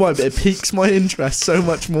don't know why, but it piques my interest so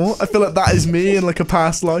much more. I feel like that is me in like a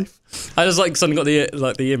past life. I just like suddenly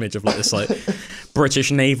got the image of like this like British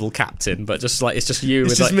naval captain, but just like it's just you. It's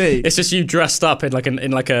with just like, me. It's just you dressed up in like an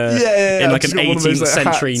 18th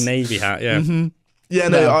century navy hat. Yeah. Yeah,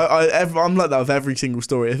 no, I'm like that with every single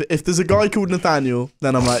story. If there's a guy called Nathaniel,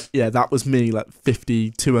 then I'm like, yeah, that was me like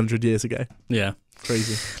 50, 200 years ago. Yeah.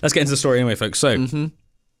 Crazy. Let's get into the story anyway, folks. So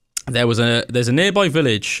there's a nearby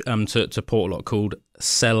village to Portlock called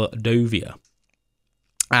Seldovia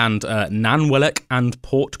and Nanwelek and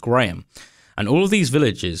Port Graham. And all of these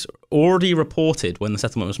villages already reported when the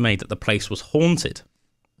settlement was made that the place was haunted.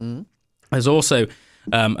 There's also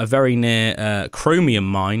a very near chromium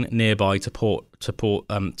mine nearby to Portlock.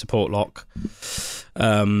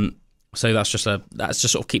 So that's just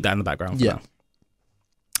sort of keep that in the background for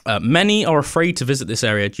now. Many are afraid to visit this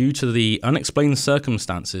area due to the unexplained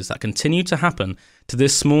circumstances that continue to happen to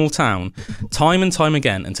this small town time and time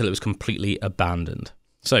again until it was completely abandoned.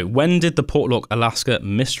 So when did the Portlock, Alaska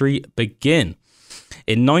mystery begin?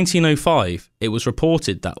 In 1905, it was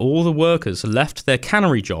reported that all the workers left their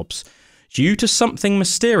cannery jobs due to something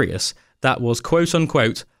mysterious that was,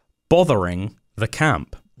 quote-unquote, bothering the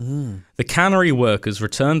camp. The cannery workers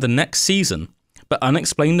returned the next season, but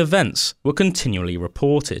unexplained events were continually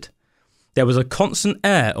reported. There was a constant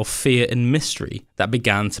air of fear and mystery that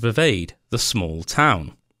began to pervade the small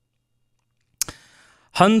town.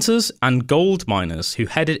 Hunters and gold miners who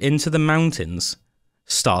headed into the mountains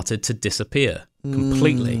started to disappear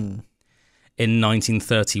completely. In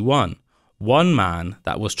 1931, one man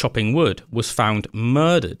that was chopping wood was found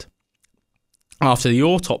murdered. After the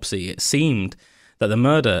autopsy, it seemed that the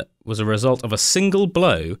murder was a result of a single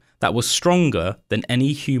blow that was stronger than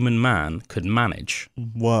any human man could manage.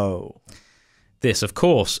 Whoa. This, of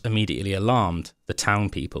course, immediately alarmed the town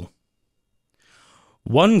people.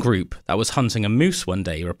 One group that was hunting a moose one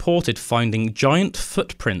day reported finding giant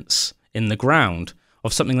footprints in the ground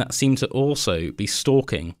of something that seemed to also be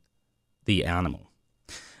stalking the animal.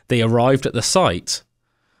 They arrived at the site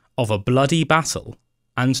of a bloody battle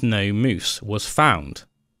and no moose was found,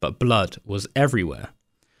 but blood was everywhere.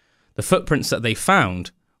 The footprints that they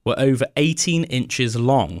found were over 18 inches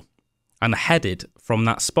long and headed from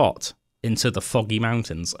that spot into the foggy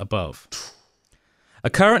mountains above.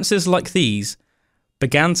 Occurrences like these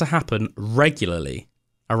began to happen regularly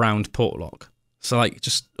around Portlock. So like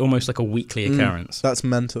just almost like a weekly occurrence. That's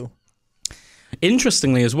mental.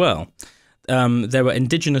 Interestingly as well, there were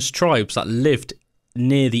indigenous tribes that lived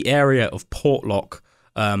near the area of Portlock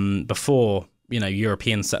before,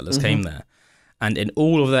 European settlers came there. And in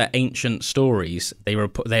all of their ancient stories,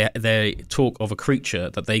 they talk of a creature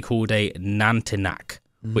that they called a Nantinak,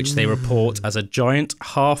 which they report as a giant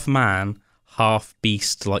half-man,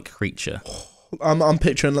 half-beast-like creature. I'm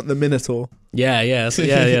picturing like the Minotaur. Yeah, something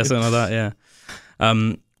like that,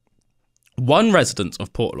 yeah. One resident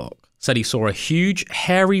of Portlock said he saw a huge,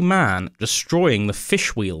 hairy man destroying the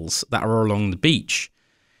fish wheels that are along the beach.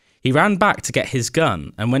 He ran back to get his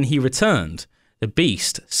gun, and when he returned, the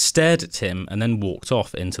beast stared at him and then walked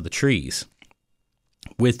off into the trees.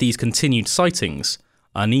 With these continued sightings,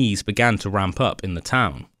 unease began to ramp up in the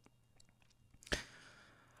town.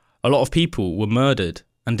 A lot of people were murdered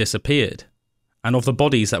and disappeared, and of the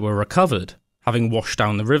bodies that were recovered, having washed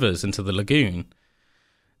down the rivers into the lagoon,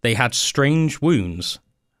 they had strange wounds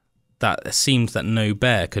that it seemed that no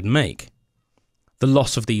bear could make. The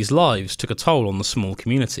loss of these lives took a toll on the small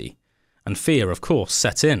community, and fear, of course,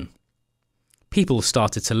 set in. People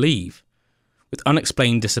started to leave. With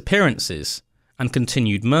unexplained disappearances and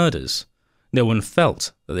continued murders, no one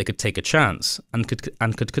felt that they could take a chance and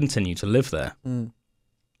could continue to live there.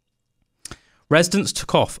 Residents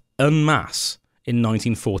took off en masse in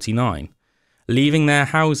 1949, leaving their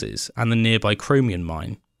houses and the nearby chromium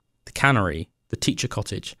mine, the cannery, the teacher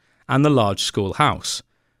cottage, and the large schoolhouse.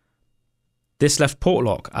 This left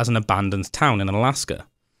Portlock as an abandoned town in Alaska,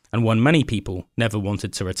 and one many people never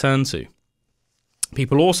wanted to return to.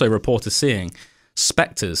 People also reported seeing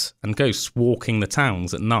spectres and ghosts walking the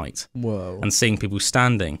towns at night. Whoa. And seeing people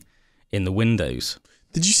standing in the windows.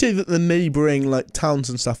 Did you say that the neighbouring towns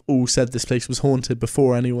and stuff all said this place was haunted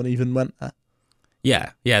before anyone even went there?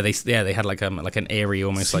 Yeah, they had like an eerie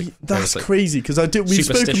almost. That's crazy because we've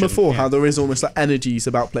spoken before how there is almost like energies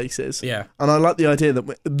about places. Yeah, and I like the idea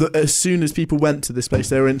that as soon as people went to this place,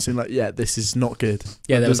 they were instantly like, yeah, this is not good.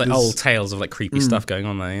 Yeah, there was old tales of creepy stuff going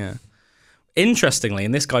on there. Yeah. Interestingly,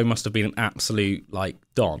 and this guy must have been an absolute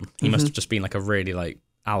don. He must have just been a really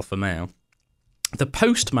alpha male. The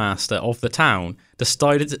postmaster of the town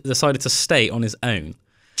decided to stay on his own.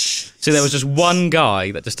 So there was just one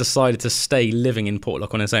guy that just decided to stay living in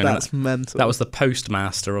Portlock on his own. That's mental. That was the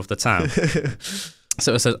postmaster of the town.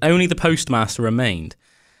 So it says only the postmaster remained.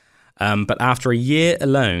 But after a year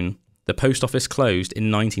alone, the post office closed in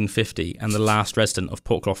 1950 and the last resident of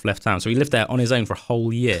Portlock left town. So he lived there on his own for a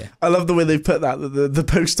whole year. I love the way they put that the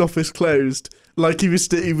post office closed. Like he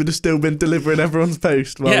would have still been delivering everyone's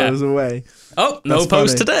post while I was away. Oh, no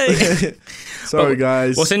post today. Sorry,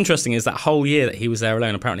 guys. What's interesting is that whole year that he was there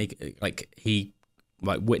alone, apparently he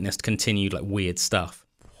witnessed continued weird stuff.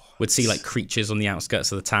 Would see creatures on the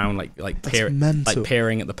outskirts of the town,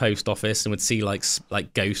 peering at the post office, and would see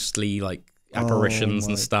ghostly apparitions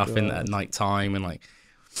and stuff at night time and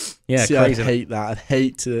See, crazy. I'd hate that. I'd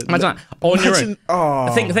hate to. On your own.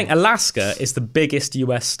 I think Alaska is the biggest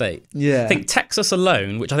US state. Yeah. I think Texas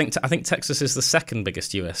alone, which I think Texas is the second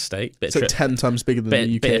biggest US state. So 10 times bigger than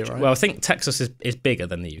the UK, right? Well, I think Texas is bigger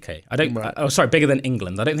than the UK. Bigger than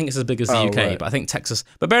England. I don't think it's as big as the UK, right. But I think Texas.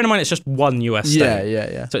 But bear in mind, it's just one US state.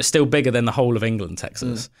 Yeah. So it's still bigger than the whole of England,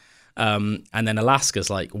 Texas. And then Alaska's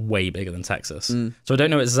way bigger than Texas. So I don't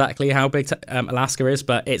know exactly how big Alaska is,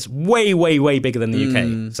 but it's way, way, way bigger than the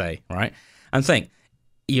UK, say, right? And think,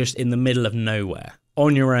 you're just in the middle of nowhere,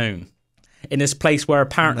 on your own, in this place where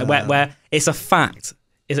apparently, where it's a fact,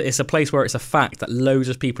 it's a place where it's a fact that loads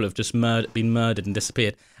of people have just been murdered and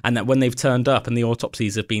disappeared, and that when they've turned up and the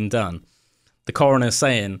autopsies have been done, the coroner's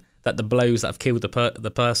saying that the blows that have killed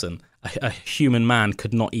the person a human man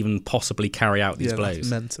could not even possibly carry out these blows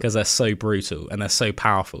because they're so brutal and they're so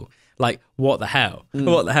powerful. Like, what the hell?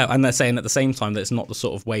 What the hell? And they're saying at the same time that it's not the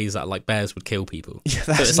sort of ways that like bears would kill people. Yeah,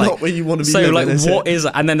 that's so not where you want to be living, like, what is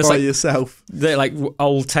it? And then it's by like yourself. They're like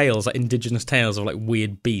old tales, like indigenous tales of like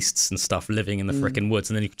weird beasts and stuff living in the frickin' woods,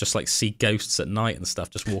 and then you could just like see ghosts at night and stuff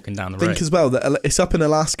just walking down the road. Think as well that it's up in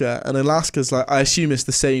Alaska, and Alaska's like, I assume it's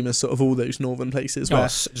the same as sort of all those northern places where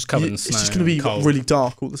it's just covered in snow. It's just going to be really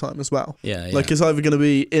dark all the time as well. Yeah. Like it's either going to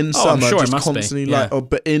be in summer, just constantly light,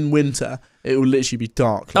 but in winter it will literally be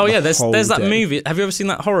dark. Like, there's that movie. Have you ever seen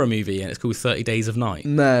that horror movie? And it's called 30 Days of Night.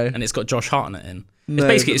 No. And it's got Josh Hartnett in. No,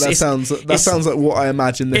 that sounds like what I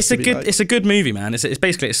imagine this to be like. It's a good movie, man. It's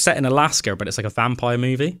basically, it's set in Alaska, but it's like a vampire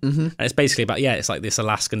movie. And it's basically about, it's like this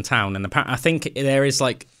Alaskan town. And I think there is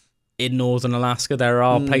like, in northern Alaska, there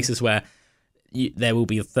are places where there will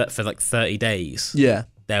be, for like 30 days,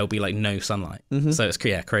 there will be like no sunlight. So it's,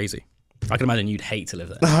 crazy. I can imagine you'd hate to live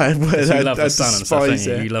there. I would. You love the sun and stuff, don't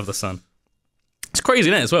you? You love the sun. It's crazy,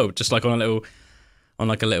 isn't it, as well? Just like on a little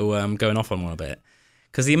going off on one a bit.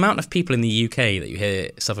 Because the amount of people in the UK that you hear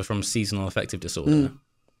suffer from seasonal affective disorder,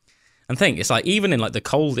 and think it's like even in like the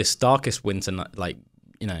coldest, darkest winter, like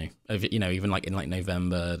even like in like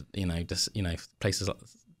November, places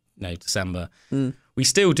like December, we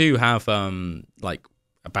still do have like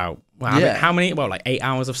about how many? Well, like 8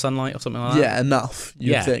 hours of sunlight or something like that. Yeah, enough.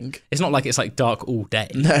 You'd think. It's not like it's like dark all day.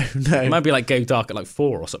 No. It might be like go dark at like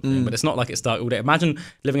 4 or something, but it's not like it's dark all day. Imagine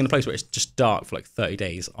living in a place where it's just dark for like 30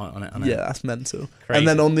 days on it. Yeah, that's mental. Crazy. And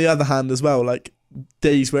then on the other hand as well, like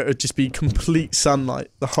days where it would just be complete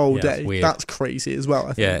sunlight the whole day. Weird. That's crazy as well,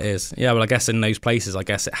 I think. Yeah, it is. Yeah, well, I guess in those places, I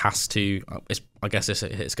guess it has to. I guess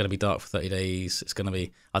it's going to be dark for 30 days. It's going to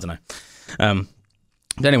be. I don't know.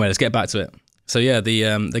 But anyway, let's get back to it. So yeah,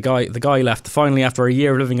 the guy left. Finally, after a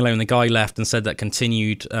year of living alone, the guy left and said that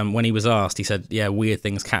continued. When he was asked, he said, "Yeah, weird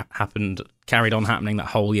things carried on happening that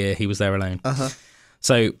whole year he was there alone."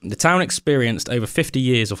 So the town experienced over 50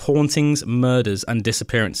 years of hauntings, murders, and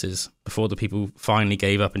disappearances before the people finally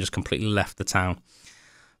gave up and just completely left the town.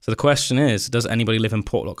 So the question is, does anybody live in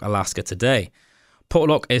Portlock, Alaska today?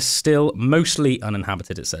 Portlock is still mostly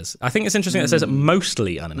uninhabited, it says. I think it's interesting that it says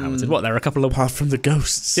mostly uninhabited. What, there are a couple of... Apart from the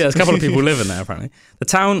ghosts. Yeah, there's a couple of people living there, apparently. The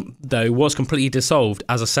town, though, was completely dissolved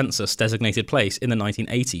as a census-designated place in the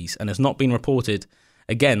 1980s and has not been reported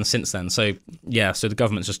again since then. So, yeah, so the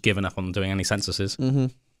government's just given up on doing any censuses.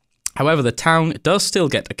 However, the town does still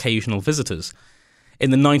get occasional visitors.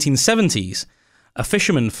 In the 1970s, a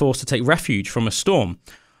fisherman forced to take refuge from a storm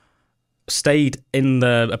stayed in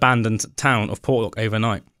the abandoned town of Portlock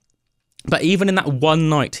overnight. But even in that one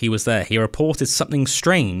night he was there, he reported something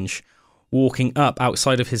strange walking up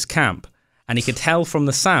outside of his camp, and he could tell from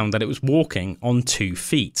the sound that it was walking on 2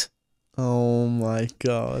 feet. Oh my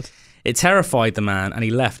God. It terrified the man, and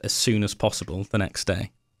he left as soon as possible the next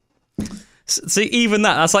day. See, even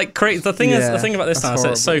that's like crazy. The thing about this town is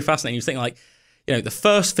it's so fascinating. You think like, the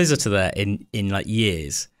first visitor there in like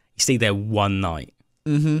years, you stay there one night.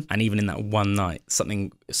 And even in that one night,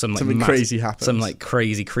 something crazy happened. Some like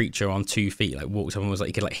crazy creature on 2 feet like walked up and was like,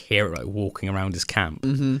 you could like hear it like walking around his camp.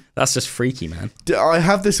 That's just freaky, man. I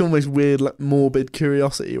have this almost weird like morbid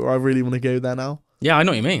curiosity where I really want to go there now. Yeah, I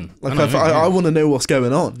know what you mean. Like I want to know what's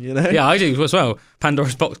going on, Yeah, I do as well.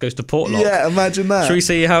 Pandoras Box goes to Portlock. Yeah, imagine that. Should we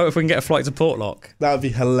see if we can get a flight to Portlock? That would be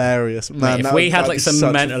hilarious, man. Mate, if we had like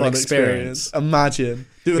some mental experience. Imagine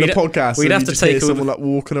doing a podcast. We'd have to take someone like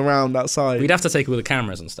walking around outside. We'd have to take all the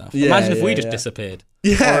cameras and stuff. Imagine if we just disappeared.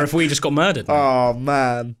 Yeah. Or if we just got murdered. Oh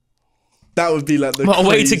man. That would be like the what a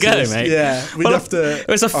way to go, mate! Yeah, we'd have to.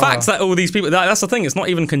 It's a fact that all these people. That's the thing. It's not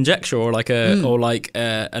even conjecture or like an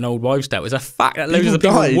old wives' tale. It's a fact that loads of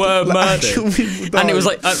people were murdered, and it was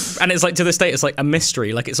like, and it's like to this day, it's like a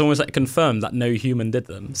mystery. Like it's almost like confirmed that no human did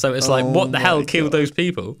them. So it's like, what the hell killed those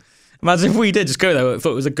people? Imagine if we did just go there,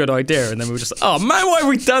 thought it was a good idea, and then we were just like, oh man, why have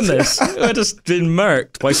we done this? We're just been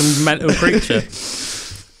murked by some mental creature.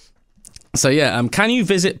 So yeah, can you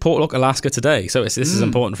visit Portlock, Alaska today? So this is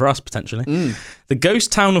important for us, potentially. The ghost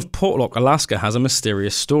town of Portlock, Alaska has a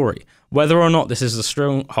mysterious story. Whether or not this is the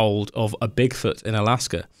stronghold of a Bigfoot in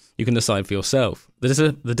Alaska, you can decide for yourself.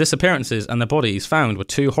 The disappearances and the bodies found were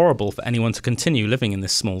too horrible for anyone to continue living in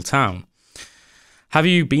this small town. Have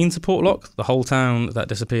you been to Portlock, the whole town that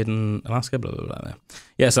disappeared in Alaska? Blah, blah, blah.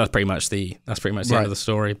 Yeah, so that's pretty much the end of the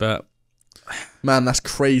story. But man, that's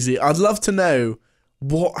crazy. I'd love to know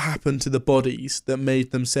what happened to the bodies that made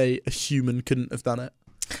them say a human couldn't have done it.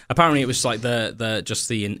 Apparently, it was like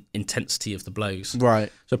the intensity of the blows.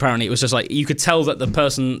 Right. So apparently, it was just like you could tell that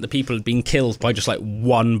the people had been killed by just like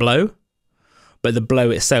one blow, but the blow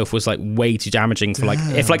itself was like way too damaging for like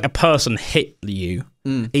if like a person hit you,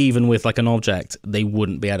 even with like an object, they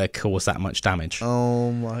wouldn't be able to cause that much damage.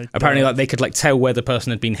 Oh my god. Apparently, like they could like tell where the person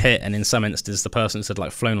had been hit, and in some instances, the person had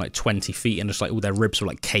like flown like 20 feet, and just like all their ribs were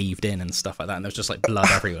like caved in and stuff like that, and there was just like blood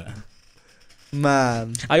everywhere.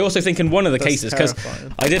 Man, I also think in one of the cases, because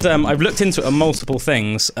I've looked into it on multiple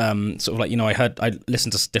things, sort of like, you know, I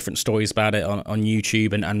listened to different stories about it on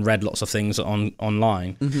YouTube and read lots of things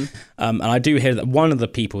online, and I do hear that one of the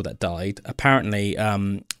people that died, apparently,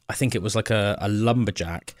 I think it was like a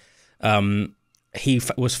lumberjack, he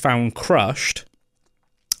was found crushed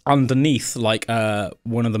underneath like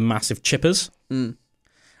one of the massive chippers,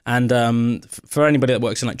 and for anybody that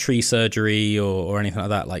works in like tree surgery or anything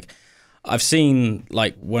like that, like I've seen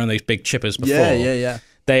like one of those big chippers before. Yeah.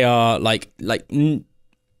 They are like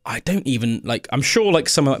I don't even like. I'm sure like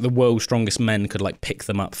some of like the world's strongest men could like pick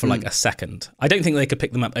them up for like a second. I don't think they could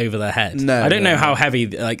pick them up over their head. No, I don't know how heavy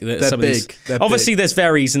like they're some big. of these. Obviously, there's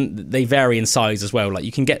they vary in size as well. Like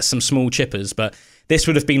you can get some small chippers, but this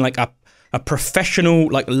would have been like a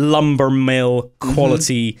professional like lumber mill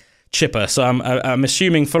quality chipper. So I'm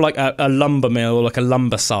assuming for like a lumber mill or like a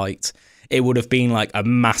lumber site, it would have been like a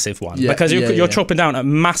massive one, because you're chopping down a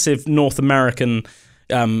massive North American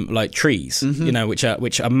like trees, you know, which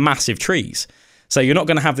are massive trees. So you're not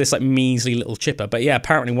going to have this like measly little chipper. But yeah,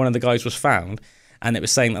 apparently one of the guys was found, and it was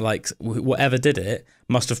saying that like whatever did it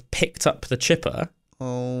must have picked up the chipper.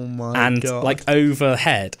 Oh my and god! Like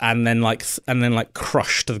overhead, and then like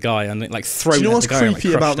crushed the guy and like thrown. Do you know what's the guy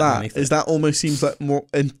creepy about that? Is that almost seems like more,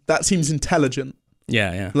 and that seems intelligent.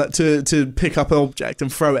 Yeah. Like to pick up an object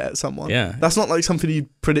and throw it at someone. Yeah. That's not like something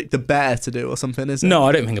you'd predict a bear to do or something, is it? No,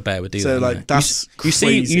 I don't think a bear would do that. So like that's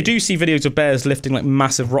crazy. You do see videos of bears lifting like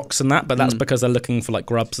massive rocks and that, but that's because they're looking for like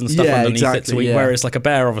grubs and stuff underneath it to eat. Whereas like a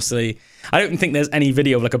bear, obviously, I don't think there's any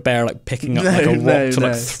video of like a bear like picking up like a rock to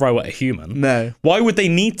like throw at a human. No. Why would they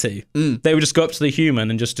need to? They would just go up to the human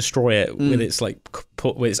and just destroy it with its like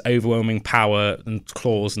with its overwhelming power and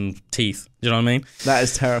claws and teeth. Do you know what I mean? That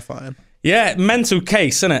is terrifying. Yeah, mental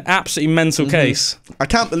case, isn't it? Absolutely mental case. I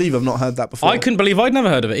can't believe I've not heard that before. I couldn't believe I'd never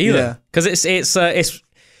heard of it either. Because it's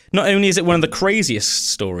not only is it one of the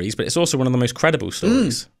craziest stories, but it's also one of the most credible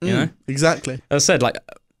stories. You know, exactly. As I said, like,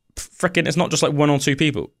 frickin', it's not just like one or two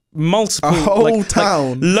people, multiple, a whole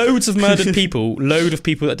town, loads of murdered people, load of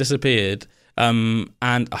people that disappeared. And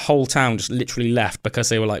a whole town just literally left because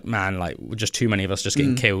they were like, man, like we're just too many of us just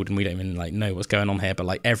getting killed, and we don't even like know what's going on here. But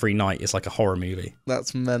like every night is like a horror movie.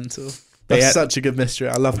 That's mental. That's such a good mystery.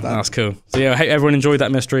 I love that. That's cool. So yeah, I hope everyone enjoyed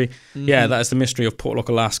that mystery. Yeah, that is the mystery of Portlock,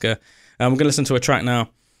 Alaska. We're going to listen to a track now.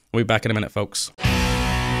 We'll be back in a minute, folks.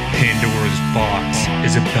 Pandora's box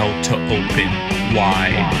is about to open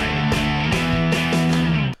wide.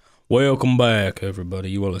 Welcome back, everybody.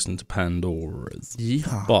 You are listening to Pandora's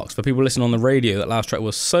Box. For people listening on the radio, that last track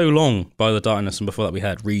was So Long by The Darkness, and before that we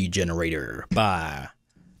had Regenerator by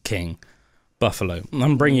King Buffalo.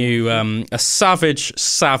 I'm bringing you a savage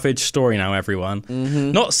story now, everyone.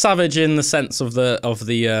 Not savage in the sense of the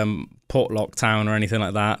Portlock town or anything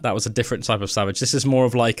like that. That was a different type of savage. This is more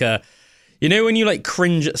of like a, you know, when you like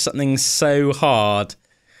cringe at something so hard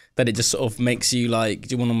that it just sort of makes you like,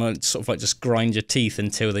 do you want to sort of like just grind your teeth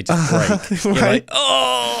until they just break? You're like,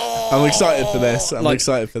 oh! I'm excited for this. I'm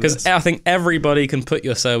excited for this. Because I think everybody can put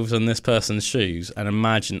yourselves in this person's shoes and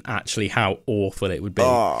imagine actually how awful it would be.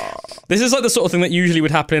 This is like the sort of thing that usually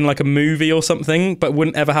would happen in like a movie or something, but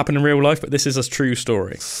wouldn't ever happen in real life. But this is a true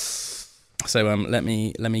story. So let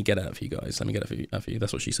me get it out for you guys. Let me get it out for you.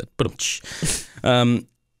 That's what she said.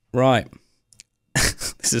 Right.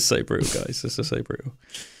 This is so brutal, guys. This is so brutal.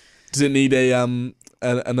 Does it need an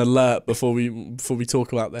alert before we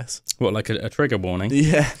talk about this? What, like a trigger warning?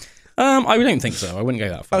 Yeah. I don't think so. I wouldn't go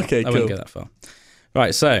that far. Okay, cool. I wouldn't go that far.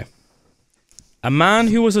 Right, so a man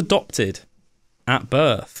who was adopted at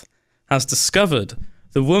birth has discovered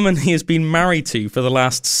the woman he has been married to for the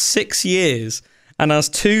last 6 years and has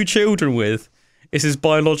 2 children with is his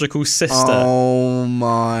biological sister. Oh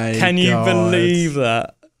my God. Can you believe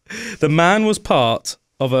that? The man was part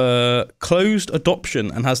of a closed adoption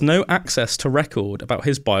and has no access to record about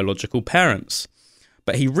his biological parents.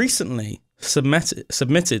 But he recently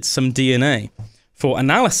submitted some DNA for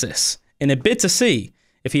analysis in a bid to see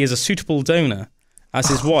if he is a suitable donor, as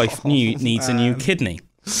his wife needs a new kidney.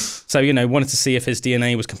 So, you know, wanted to see if his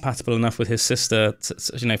DNA was compatible enough with his sister,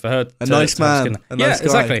 you know, for her. A nice man. A nice guy.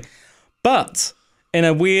 Exactly. But in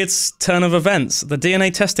a weird turn of events, the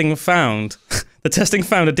testing found a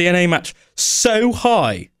DNA match so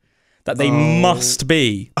high that they must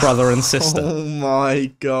be brother and sister. Oh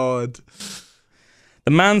my God.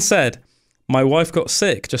 The man said, My wife got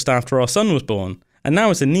sick just after our son was born, and now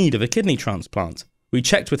is in need of a kidney transplant. We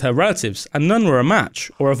checked with her relatives, and none were a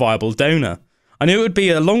match or a viable donor. I knew it would be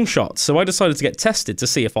a long shot, so I decided to get tested to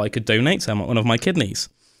see if I could donate to one of my kidneys.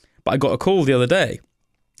 But I got a call the other day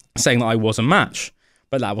saying that I was a match,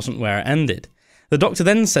 but that wasn't where it ended. The doctor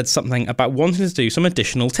then said something about wanting to do some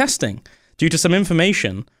additional testing due to some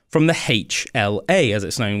information from the HLA, as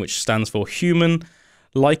it's known, which stands for Human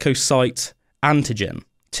Leukocyte Antigen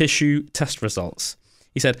Tissue Test Results.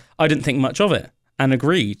 He said, I didn't think much of it and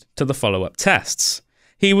agreed to the follow-up tests.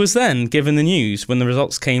 He was then given the news when the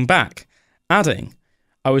results came back, adding,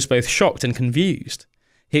 I was both shocked and confused.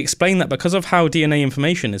 He explained that because of how DNA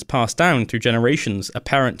information is passed down through generations, a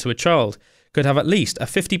parent to a child could have at least a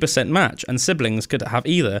 50% match, and siblings could have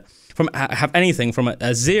have anything from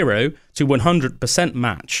a 0 to 100%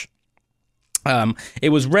 match. It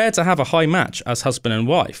was rare to have a high match as husband and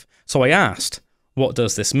wife, so I asked, what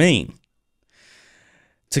does this mean?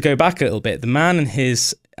 To go back a little bit, the man and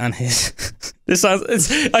his this sounds,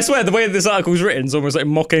 I swear the way this article is written is almost like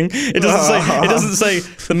mocking. It doesn't say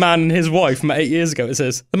the man and his wife met 8 years ago. It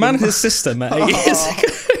says the man and his sister met 8 years ago.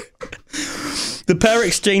 The pair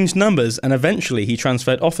exchanged numbers, and eventually he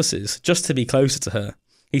transferred offices just to be closer to her.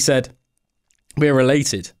 He said, we're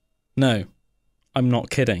related. No, I'm not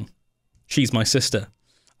kidding. She's my sister.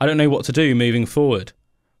 I don't know what to do moving forward,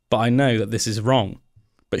 but I know that this is wrong.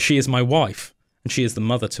 But she is my wife, and she is the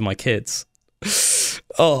mother to my kids.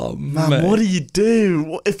 Oh, man. What do you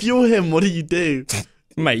do? If you're him, what do you do?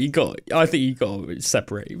 Mate, I think you got to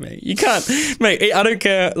separate, mate. You can't, mate, I don't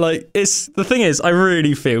care. Like, the thing is, I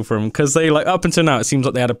really feel for them because they, like, up until now, it seems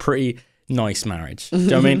like they had a pretty nice marriage. Do you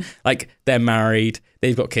know what I mean? Like, they're married,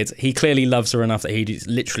 they've got kids. He clearly loves her enough that he's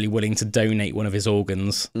literally willing to donate one of his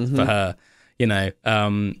organs for her, you know.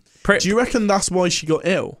 Do you reckon that's why she got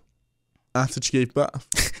ill after she gave birth?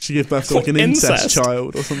 She gave birth to like an incest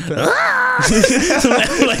child or something.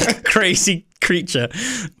 Like a crazy creature.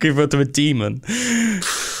 Give birth to a demon.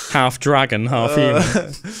 Half dragon, half human.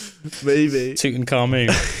 Maybe. Tutankhamun.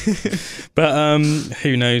 But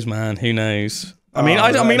who knows, man? Who knows? I mean,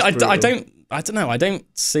 I don't know. I don't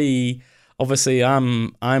see. Obviously,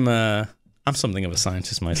 I'm something of a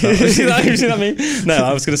scientist myself. You see what I mean? No,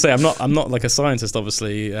 I was going to say I'm not like a scientist,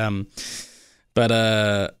 obviously,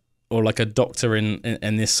 but or like a doctor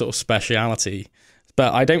in this sort of speciality.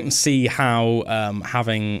 But I don't see how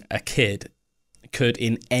having a kid could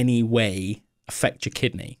in any way affect your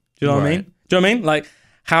kidney. Do you know what I mean? Do you know what I mean? Like,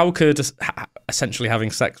 how could essentially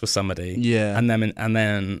having sex with somebody, and them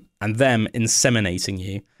inseminating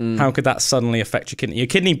you, how could that suddenly affect your kidney? Your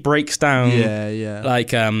kidney breaks down,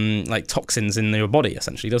 like toxins in your body,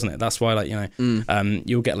 essentially, doesn't it? That's why, like, you know,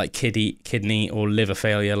 you'll get like kidney or liver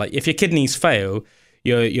failure. Like, if your kidneys fail,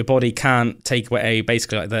 your body can't take away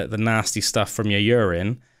basically like the nasty stuff from your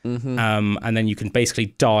urine, and then you can basically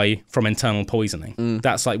die from internal poisoning.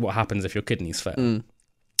 That's like what happens if your kidneys fail.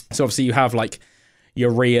 So obviously you have like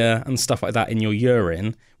urea and stuff like that in your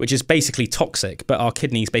urine, which is basically toxic, but our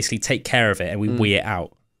kidneys basically take care of it and we wee it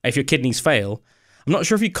out. If your kidneys fail, I'm not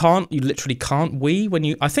sure if you literally can't wee when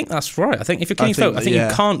you, I think that's right. I think if your kidneys fail, I think you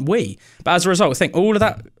can't wee. But as a result, I think all of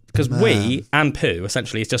that, because wee and poo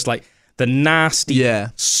essentially is just like the nasty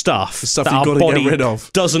stuff that our body get rid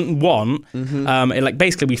of. Doesn't want. It, like,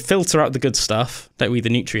 basically we filter out the good stuff, don't we, the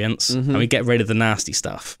nutrients, and we get rid of the nasty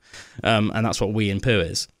stuff. And that's what wee and poo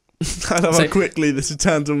is. I love how quickly this has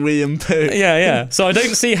turned to wee and poo. Yeah. So I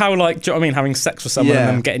don't see how, like, do you know what I mean, having sex with someone and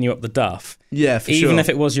them getting you up the duff. Yeah, for sure. Even if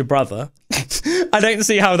it was your brother. I don't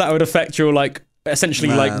see how that would affect your, like, essentially,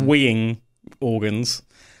 like, weeing organs.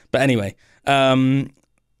 But anyway,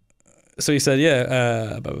 so he said,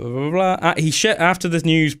 blah, blah, blah, blah. After this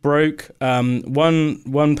news broke,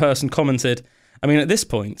 one person commented, I mean, at this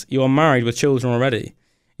point, you are married with children already.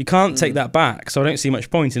 You can't take that back, so I don't see much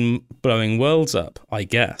point in blowing worlds up, I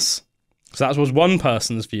guess. So that was one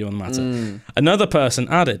person's view on the matter. Another person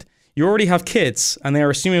added, you already have kids, and they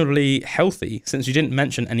are assumably healthy, since you didn't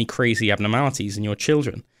mention any crazy abnormalities in your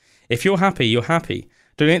children. If you're happy, you're happy.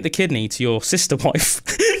 Donate the kidney to your sister wife.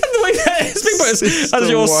 As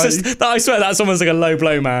your sister, I swear that's almost like a low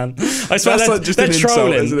blow, man. I swear they're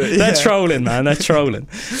trolling. Insult, they're trolling, man. They're trolling.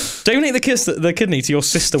 Donate the kidney to your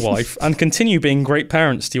sister wife and continue being great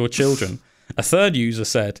parents to your children. A third user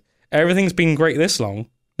said, everything's been great this long.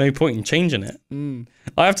 No point in changing it.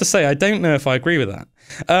 I have to say, I don't know if I agree with that.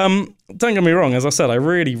 Don't get me wrong. As I said, I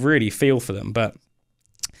really, really feel for them, but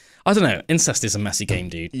I don't know. Incest is a messy game,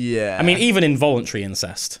 dude. Yeah. I mean, even involuntary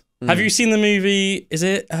incest. Have you seen the movie? Is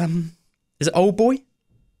it Old Boy?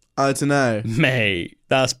 I don't know. Mate,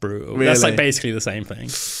 that's brutal. Really? That's like basically the same thing.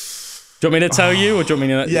 Do you want me to tell you, or do you want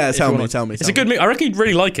me to? Yeah, tell me. It's a good movie. I reckon you'd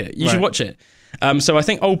really like it. You should watch it. So I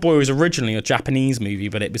think Old Boy was originally a Japanese movie,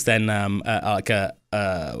 but it was then like a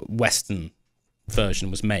Western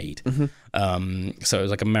version was made. So it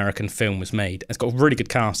was like American film was made. It's got a really good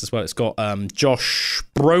cast as well. It's got Josh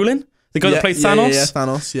Brolin, the guy that played Thanos. Yeah,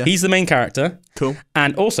 Thanos. Yeah, he's the main character. Cool.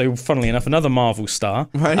 And also, funnily enough, another Marvel star,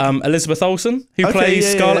 right. Elizabeth Olsen, who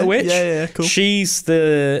plays Scarlet Witch. Yeah, cool. She's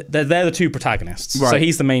they're the two protagonists. Right. So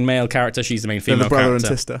he's the main male character. She's the main female brother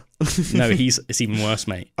character. and sister. No, it's even worse,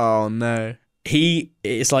 mate. Oh no.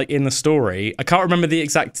 It's like in the story, I can't remember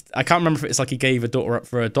if it's like he gave a daughter up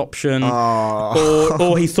for adoption,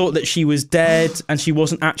 or he thought that she was dead and she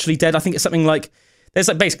wasn't actually dead. I think it's something like, there's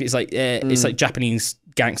like, basically it's like Japanese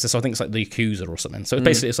gangster, so I think it's like the Yakuza or something. So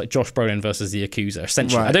basically it's like Josh Brolin versus the Yakuza,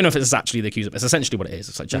 essentially. Right. I don't know if it's actually the Yakuza, but it's essentially what it is.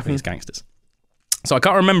 It's like Japanese gangsters. So I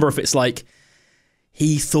can't remember if it's like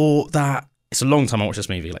he thought that. It's a long time I watched this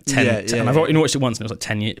movie, like 10, and I've only watched it once, and it was like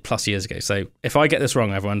 10 plus years ago. So if I get this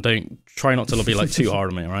wrong, everyone, don't try not to be like too hard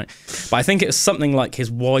on me, all right? But I think it was something like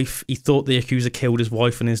his wife. He thought the Yakuza killed his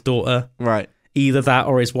wife and his daughter. Right. Either that,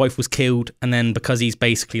 or his wife was killed, and then because he's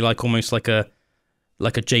basically like almost like a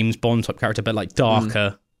James Bond type character, but like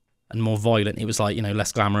darker and more violent. He was like, you know,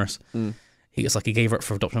 less glamorous. He gave her up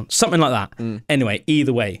for adoption, something like that. Anyway,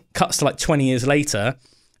 either way, cuts to like 20 years later.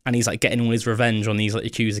 And he's like getting all his revenge on these like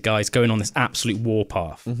Yakuza guys, going on this absolute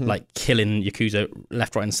warpath, like killing Yakuza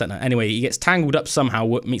left, right, and center. Anyway, he gets tangled up somehow,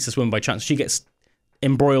 meets this woman by chance. She gets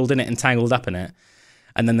embroiled in it and tangled up in it.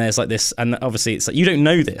 And then there's like this, and obviously it's like, you don't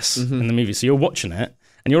know this in the movie. So you're watching it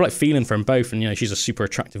and you're like feeling for them both. And, you know, she's a super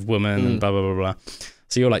attractive woman and blah, blah, blah, blah.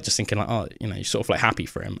 So you're like just thinking like, oh, you know, you're sort of like happy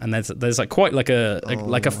for him. And there's like quite like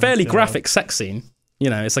a fairly graphic sex scene. You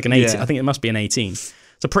know, it's like an 18, I think it must be an 18. It's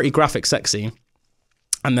a pretty graphic sex scene.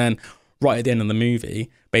 And then right at the end of the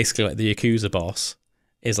movie, basically like the Yakuza boss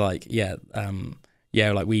is like,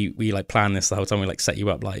 like we like planned this the whole time. We like set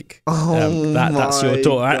you up like that's your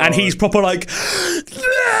daughter, and he's proper like,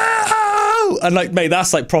 no! And like, mate,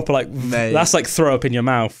 that's like proper like, that's like throw up in your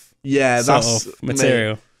mouth. Yeah, that's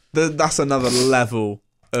material. Mate, that's another level.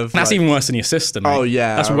 That's like, even worse than your sister, mate. Oh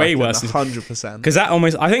yeah, that's way worse. 100%. Because that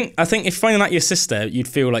almost, I think if finding out your sister, you'd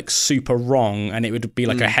feel like super wrong, and it would be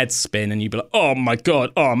like a head spin, and you'd be like, oh my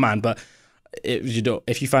god, oh man. But it was your daughter.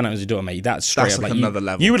 If you found out it was your daughter, mate, that's straight up like another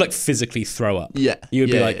level. You would like physically throw up. Yeah, you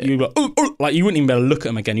would be like, you'd be like, oh, like you wouldn't even be able to look at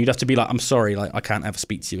him again. You'd have to be like, I'm sorry, like I can't ever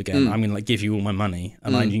speak to you again. I'm gonna like give you all my money,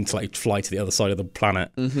 and I need to like fly to the other side of the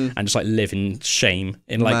planet and just like live in shame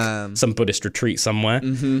in like some Buddhist retreat somewhere,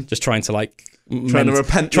 just trying to like. Trying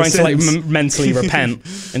to like mentally repent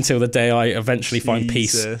until the day I eventually find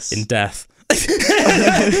peace in death. Do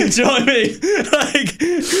you know what I mean?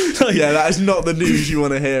 Like, yeah, that is not the news you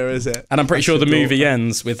want to hear, is it? And I'm pretty sure the movie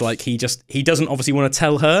ends with like he doesn't obviously want to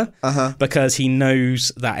tell her because he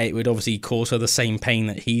knows that it would obviously cause her the same pain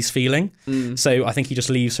that he's feeling. So I think he just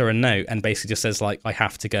leaves her a note and basically just says like, I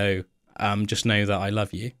have to go. Just know that I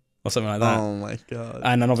love you, or something like that. Oh my god!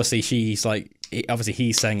 And then obviously she's like, obviously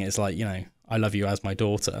he's saying it's like, you know, I love you as my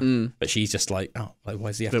daughter, but she's just like, oh, like why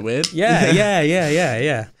is he? A bit weird.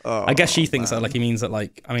 Yeah. Oh, I guess she thinks that like he means that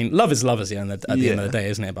like, I mean, love is love at the end of the day,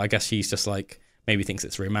 isn't it? But I guess she's just like maybe thinks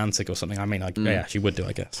it's romantic or something. I mean, like, yeah, she would do,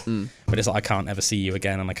 I guess. But it's like, I can't ever see you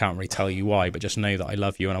again, and I can't really tell you why, but just know that I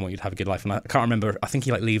love you and I want you to have a good life. And I can't remember. I think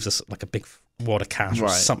he like leaves us like a big wad of cash or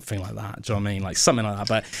something like that. Do you know what I mean? Like something like that.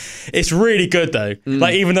 But it's really good though.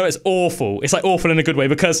 Like even though it's awful, it's like awful in a good way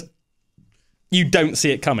because you don't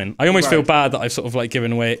see it coming. I almost feel bad that I've sort of like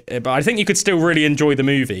given away, but I think you could still really enjoy the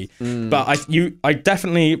movie. But I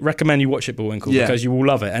definitely recommend you watch it, Bullwinkle, because you will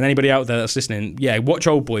love it. And anybody out there that's listening, watch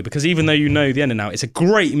Old Boy, because even though you know the ending now, it's a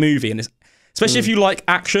great movie, and it's especially if you like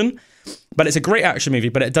action. But it's a great action movie,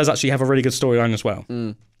 but it does actually have a really good storyline as well.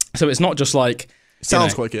 So it's not just like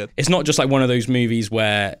sounds quite good. It's not just like one of those movies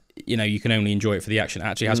where, you know, you can only enjoy it for the action. It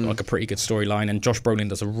actually has got like a pretty good storyline, and Josh Brolin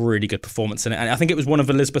does a really good performance in it. And I think it was one of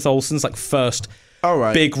Elizabeth Olsen's like first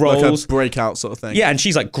big roles, like a breakout sort of thing. Yeah, and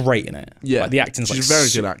she's like great in it. Yeah, like, the acting's she's like a very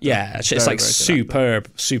good actor. Yeah, it's like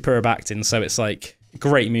superb acting. So it's like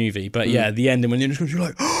great movie. But yeah, the ending when you're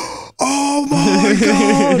like, oh my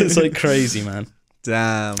god, it's like crazy, man.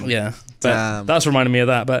 Damn. Yeah. But that's reminding me of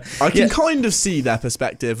that. But I can kind of see their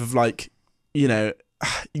perspective of like, you know,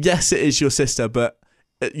 yes, it is your sister, but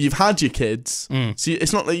you've had your kids, so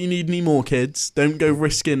it's not that you need any more kids. Don't go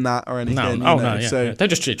risking that or anything. No. So they're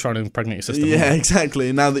just trying to impregnate your sister. Yeah,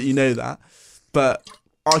 exactly. Now that you know that, but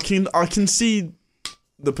I can see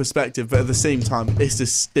the perspective, but at the same time, it's a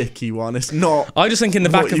sticky one. It's not. I just think in the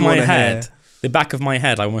back of my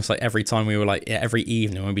head, I almost like every time we were like every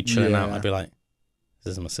evening when we'd be chilling out, I'd be like,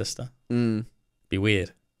 "This is my sister." Be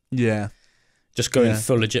weird. Yeah. Just going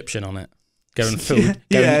full Egyptian on it. Going full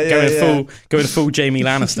Jamie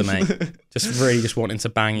Lannister, mate. Just wanting to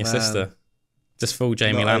bang your sister. Just full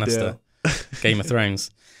Jamie Lannister. Game of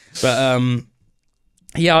Thrones. But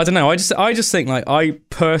yeah, I don't know. I just think like I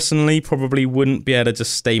personally probably wouldn't be able to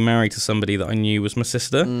just stay married to somebody that I knew was my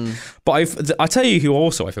sister. But I tell you who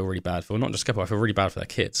also I feel really bad for, not just a couple, I feel really bad for their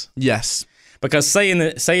kids. Yes. Because say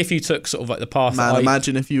if you took sort of like the path. Man,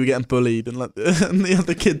 imagine if you were getting bullied and like and the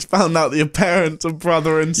other kids found out that your parents are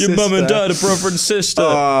brother and sister. Your mum and dad are brother and sister.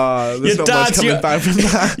 There's not much coming back from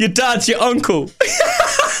that. Your dad's your uncle.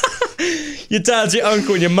 Your dad's your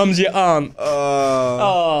uncle and your mum's your aunt.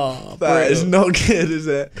 That is not good, is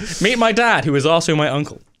it? Meet my dad, who was also my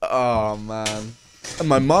uncle. Oh, man. And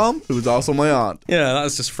my mum, who was also my aunt. Yeah,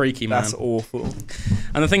 that's just freaky, man. That's awful.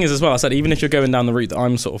 And the thing is as well, I said, even if you're going down the route that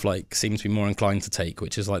I'm sort of like, seem to be more inclined to take,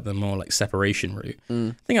 which is like the more like separation route,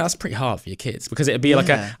 I think that's pretty hard for your kids because it'd be like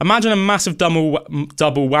imagine a massive double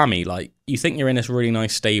whammy. Like you think you're in this really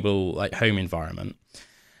nice, stable like home environment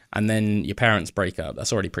and then your parents break up.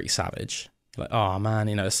 That's already pretty savage. Like, oh man,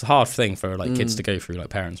 you know, it's a hard thing for like kids to go through, like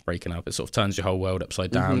parents breaking up. It sort of turns your whole world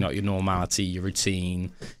upside down, like your normality, your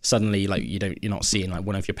routine. Suddenly, like you're not seeing like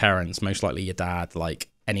one of your parents, most likely your dad, like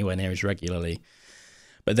anywhere near as regularly.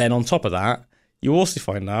 But then on top of that, you also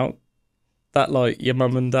find out that like your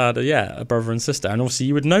mum and dad are a brother and sister, and obviously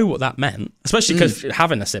you would know what that meant, especially because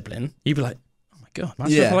having a sibling, you'd be like, oh my god,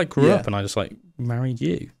 imagine if I like grew up and I just like married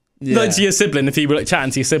you, like to your sibling. If you were like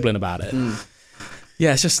chatting to your sibling about it.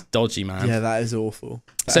 Yeah, it's just dodgy, man. Yeah, that is awful.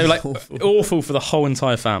 So, like, awful for the whole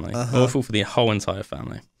entire family. Awful for the whole entire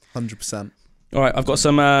family. 100%. All right, I've got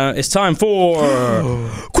some, it's time for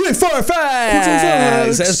Quick Fire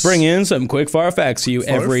Facts! Let's bring in some Quick Fire Facts for you,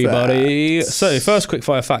 everybody. So, first Quick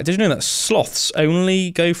Fire Fact. Did you know that sloths only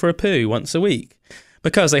go for a poo once a week?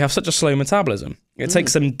 Because they have such a slow metabolism. It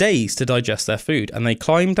takes them days to digest their food, and they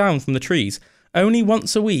climb down from the trees only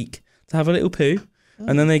once a week to have a little poo.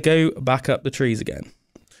 And then they go back up the trees again.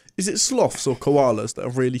 Is it sloths or koalas that are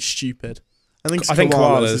really stupid? I think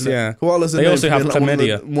koalas, yeah. Koalas are they also have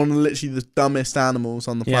chlamydia. One of literally the dumbest animals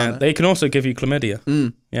on the planet. Yeah, they can also give you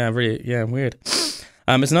chlamydia. Yeah, really, weird. It's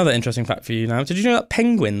another interesting fact for you now. Did you know that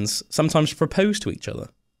penguins sometimes propose to each other?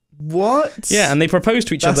 What? Yeah, and they propose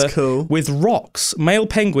to each other cool. with rocks. Male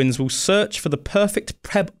penguins will search for the perfect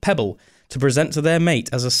pebble to present to their mate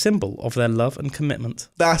as a symbol of their love and commitment.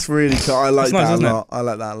 That's really cool. I like that a lot. I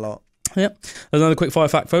like that a lot. Yep. There's another quick fire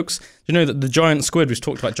fact, folks. Do you know that the giant squid, we've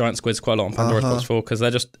talked about giant squids quite a lot on Pandora's Box before, because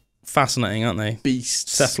they're just fascinating, aren't they?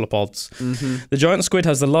 Beasts. Cephalopods. The giant squid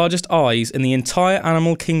has the largest eyes in the entire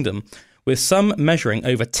animal kingdom, with some measuring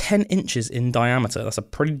over 10 inches in diameter. That's a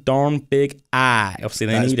pretty darn big eye. Obviously,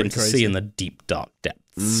 they need him to see in the deep, dark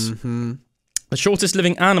depths. The shortest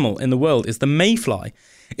living animal in the world is the mayfly.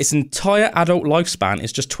 Its entire adult lifespan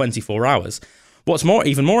is just 24 hours. What's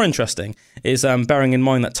even more interesting is bearing in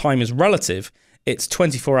mind that time is relative, its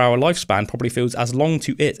 24-hour lifespan probably feels as long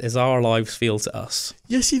to it as our lives feel to us.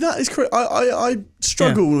 Yeah, see, that is correct. I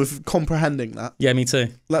struggle with comprehending that. Yeah, me too.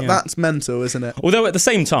 Like, that's mental, isn't it? Although at the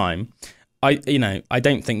same time, I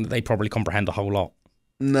don't think that they probably comprehend a whole lot.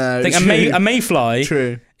 No, I think a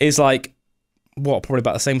mayfly is like, probably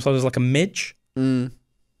about the same size as like a midge.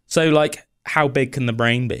 So, like, how big can the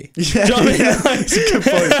brain be? Yeah, it's a good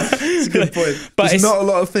point. It's a good point. But there's not a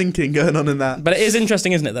lot of thinking going on in that. But it is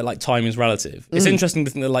interesting, isn't it, that like time is relative. It's interesting to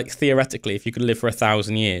think that like theoretically, if you could live for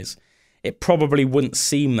 1,000 years, it probably wouldn't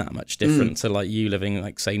seem that much different to like you living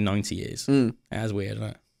like say 90 years. That's weird, isn't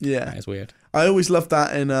it? Yeah, that is weird. I always loved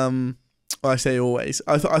that in I say always.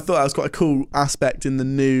 I thought that was quite a cool aspect in the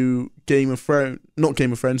new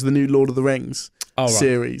the new Lord of the Rings.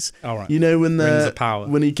 Series. Right. You know when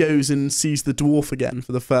when he goes and sees the dwarf again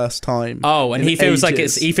for the first time. Oh, and he feels like he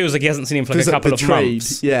hasn't seen him for like a couple of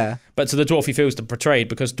months. Yeah. But to the dwarf he feels betrayed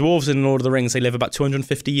because dwarves in Lord of the Rings, they live about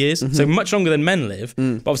 250 years. So much longer than men live.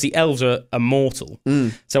 But obviously elves are immortal.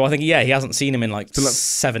 So I think he hasn't seen him in like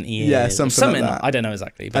 70 years. Yeah, something like that. I don't know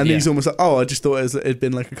exactly. But and he's almost like, I just thought it'd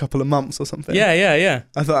been like a couple of months or something. Yeah.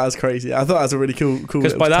 I thought that was crazy. I thought that was a really cool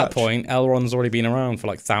because by that point Elrond's already been around for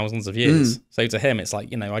like thousands of years. So to him it's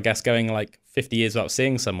like, I guess going like 50 years without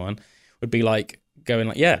seeing someone would be like going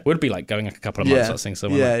like going like a couple of months without seeing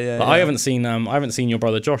someone. But I haven't seen your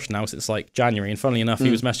brother Josh now since like January, and funnily enough he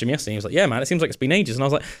was messaging me yesterday. He was like, yeah man, it seems like it's been ages, and I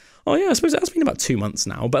was like, oh yeah, I suppose it has been about 2 months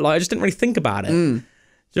now, but like I just didn't really think about it. Do you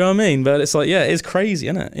know what I mean? But it's like, yeah, it is crazy,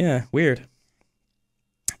 isn't it? Yeah, weird.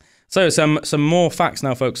 So some more facts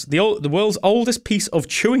now, folks. The world's oldest piece of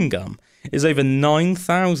chewing gum is over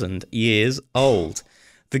 9,000 years old.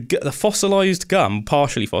 The fossilized gum,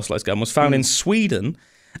 partially fossilized gum, was found in Sweden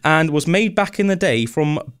and was made back in the day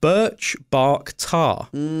from birch bark tar.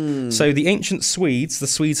 So the ancient Swedes, the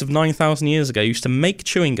Swedes of 9,000 years ago, used to make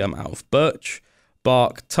chewing gum out of birch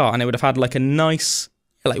bark tar, and it would have had like a nice,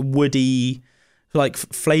 like woody, like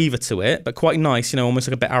flavour to it, but quite nice, you know, almost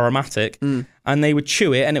like a bit aromatic. And they would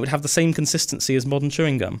chew it, and it would have the same consistency as modern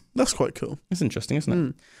chewing gum. That's quite cool. It's interesting, isn't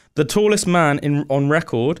it? The tallest man on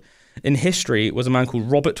record in history was a man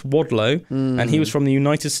called Robert Wadlow, and he was from the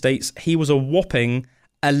United States. He was a whopping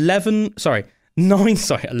 8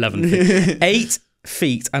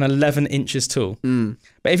 feet and 11 inches tall.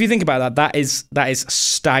 But if you think about that is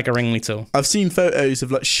staggeringly tall. I've seen photos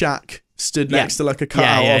of like Shaq stood next to like a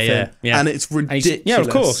cutout of him, and it's ridiculous. Yeah, of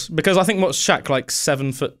course, because I think what's Shaq, like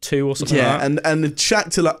 7'2" or something like that. and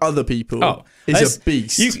Shaq to like other people is a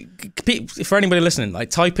beast. For anybody listening,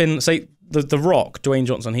 like type in, say, the Rock, Dwayne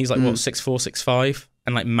Johnson. He's like what, 6'4", 6'5",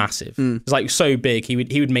 and like massive. It's like so big, he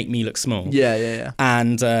would make me look small. Yeah.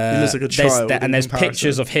 And he looks like a child. There's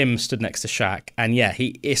pictures of him stood next to Shaq, and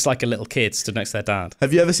it's like a little kid stood next to their dad.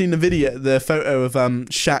 Have you ever seen the photo of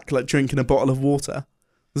Shaq like drinking a bottle of water?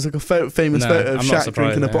 There's like a famous photo of Shaq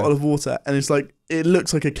drinking a bottle of water, and it's like, it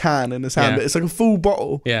looks like a can in his hand, but it's like a full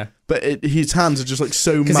bottle. Yeah. But his hands are just like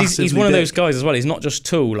so massive. Because he's one of those guys as well. He's not just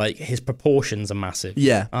tall, like his proportions are massive.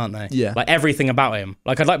 Yeah. Aren't they? Yeah. Like everything about him.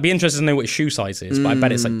 Like I'd be interested to know what his shoe size is, but I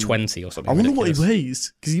bet it's like 20 or something. I wonder ridiculous. what he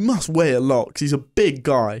weighs, because he must weigh a lot, because he's a big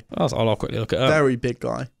guy. I'll quickly look it up. Very big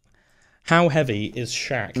guy. How heavy is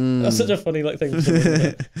Shaq? That's such a funny like thing.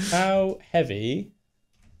 How heavy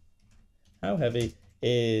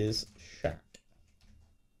is Shaq?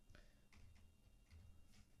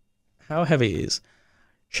 How heavy is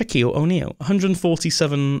Shaquille O'Neal?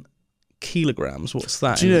 147 kilograms. What's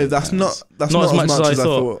that? Do you know that's not as much as I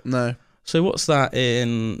thought. No. So what's that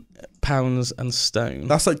in pounds and stone?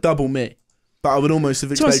 That's like double me. But I would almost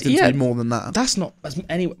have expected to be more than that. That's not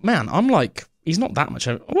any man. I'm like, he's not that much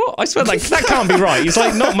heavy. What? I swear, like that can't be right. He's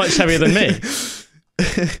like not much heavier than me.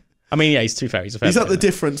 I mean, yeah, he's too fair. He's like the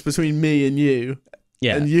difference between me and you.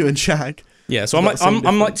 Yeah. And you and Shaq. Yeah. So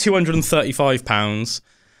I'm like 235 pounds.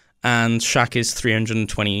 And Shaq is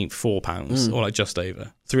 324 pounds, or like just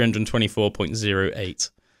over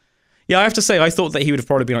 324.08. Yeah, I have to say, I thought that he would have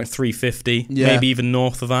probably been like 350, maybe even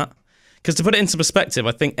north of that. Because to put it into perspective,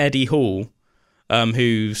 I think Eddie Hall,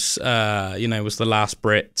 who's was the last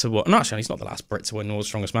Brit to win. No, actually, he's not the last Brit to win World's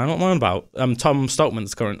Strongest Man. What am I on about? Tom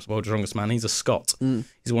Stoltman's current World's Strongest Man. He's a Scot.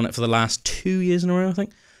 He's won it for the last 2 years in a row, I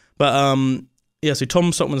think. But so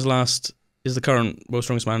Tom Stoltman's is the current World's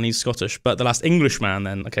Strongest Man, and he's Scottish. But the last Englishman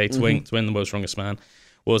then, to win the World's Strongest Man,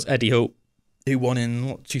 was Eddie Hall, who won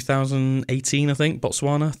in 2018, I think,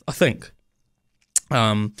 Botswana, I think.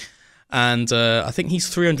 And I think he's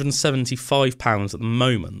 375 pounds at the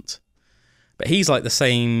moment. But he's like the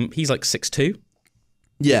same, he's like 6'2".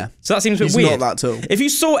 Yeah. So that seems a bit weird. He's not that tall. If you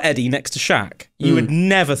saw Eddie next to Shaq, you would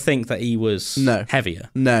never think that he was heavier.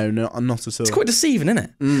 No, I'm not at all. It's quite deceiving,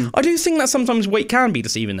 isn't it? I do think that sometimes weight can be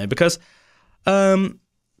deceiving, though, because I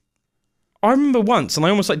remember once, and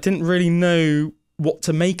I almost like didn't really know what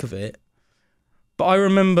to make of it, but I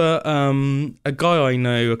remember a guy I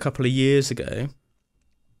know a couple of years ago.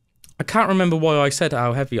 I can't remember why I said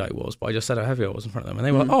how heavy I was, but I just said how heavy I was in front of them, and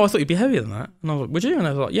they were like, "Oh, I thought you'd be heavier than that." And I was like, "Would you?" And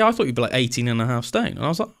I was like, "Yeah, I thought you'd be like 18.5 stone." And I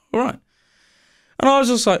was like, "All right." And I was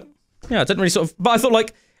just like, "Yeah, I didn't really but I thought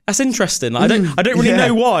like, that's interesting. Like, I don't really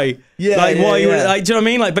know why. You would, like, do you know what I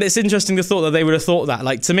mean? Like, but it's interesting the thought that they would have thought that.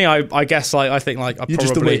 Like, to me, I guess like I think like I You're probably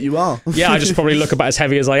just the weight you are. I just probably look about as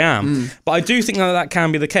heavy as I am. But I do think that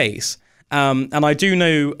can be the case. And I do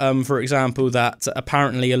know, for example, that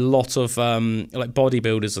apparently a lot of like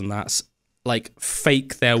bodybuilders and that's like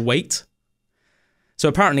fake their weight. So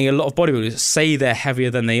apparently a lot of bodybuilders say they're heavier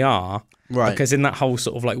than they are. Right. Because in that whole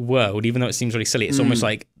sort of like world, even though it seems really silly, it's almost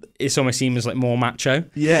like it almost seems like more macho.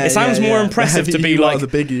 Yeah. It sounds more impressive to be like the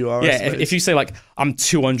bigger you are. Yeah. If you say like I'm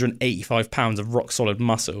 285 pounds of rock solid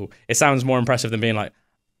muscle, it sounds more impressive than being like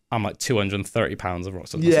I'm like 230 pounds of rock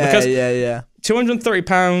solid muscle. Because 230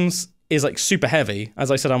 pounds is like super heavy.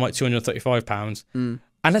 As I said, I'm like 235 pounds. And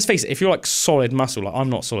let's face it, if you're like solid muscle, like I'm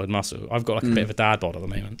not solid muscle. I've got like a bit of a dad bod at the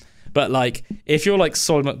moment. But like if you're like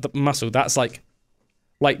solid muscle, that's like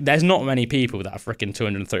there's not many people that are freaking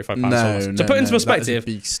 235 pounds. To put into perspective,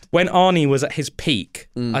 when Arnie was at his peak,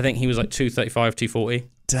 I think he was like 235, 240.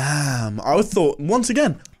 Damn, I thought once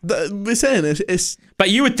again we're saying it's.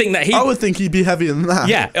 But you would think that I would think he'd be heavier than that.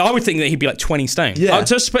 Yeah, I would think that he'd be like 20 stone. Yeah.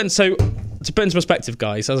 To put into perspective,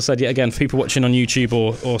 guys, as I said yet again, for people watching on YouTube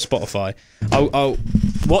or Spotify,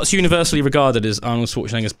 what's universally regarded as Arnold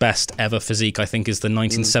Schwarzenegger's best ever physique, I think, is the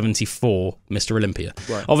 1974 Mr. Olympia.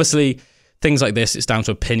 Right. Obviously, things like this, it's down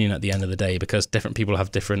to opinion at the end of the day, because different people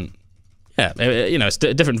have different. Yeah, it's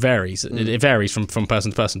different varies. It varies from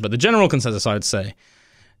person to person. But the general consensus, I would say,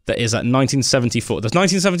 that is that 1974. The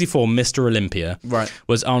 1974 Mr. Olympia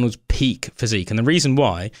was Arnold's peak physique, and the reason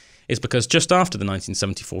why is because just after the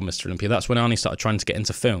 1974 Mr. Olympia, that's when Arnie started trying to get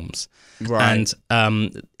into films, and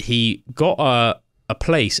he got a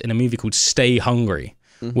place in a movie called Stay Hungry,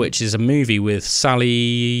 which is a movie with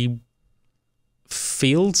Sally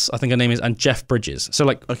Fields, I think her name is, and Jeff Bridges. So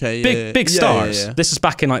like big stars. Yeah. This is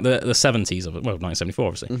back in like the 70s of 1974,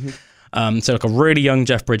 obviously. So like a really young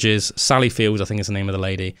Jeff Bridges, Sally Fields, I think is the name of the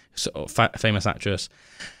lady, famous actress.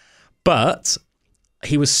 But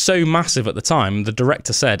he was so massive at the time, the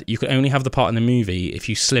director said you could only have the part in the movie if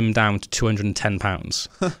you slimmed down to 210 pounds.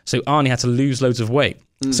 So Arnie had to lose loads of weight.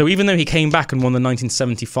 So even though he came back and won the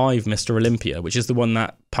 1975 Mr. Olympia, which is the one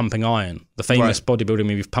that Pumping Iron, the famous bodybuilding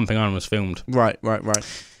movie Pumping Iron, was filmed. Right.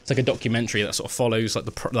 It's like a documentary that sort of follows like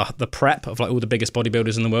the prep of like all the biggest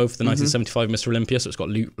bodybuilders in the world for the 1975 Mr. Olympia. So it's got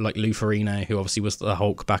Lou Ferrigno, who obviously was the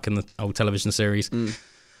Hulk back in the old television series,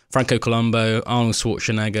 Franco Columbo, Arnold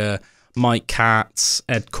Schwarzenegger, Mike Katz,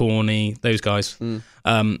 Ed Corney, those guys.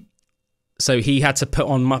 So he had to put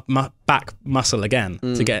on back muscle again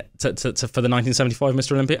to get to for the 1975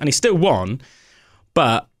 Mr. Olympia, and he still won.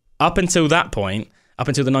 But up until that point, up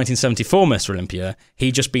until the 1974 Mr. Olympia,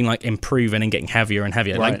 he'd just been like improving and getting heavier and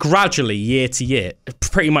heavier, like gradually year to year,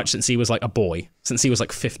 pretty much since he was like a boy, since he was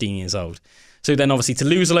like 15 years old. So then obviously to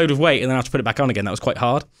lose a load of weight and then have to put it back on again, that was quite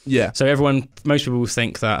hard. Yeah. So most people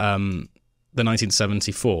think that the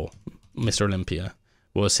 1974 Mr. Olympia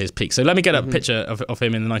was his peak. So let me get a picture of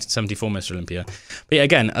him in the 1974 Mr. Olympia. But yeah,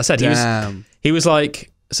 again, I said he was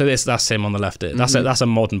like, so that's him on the left. That's a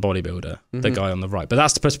modern bodybuilder, the guy on the right. But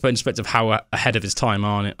that's to put in perspective how ahead of his time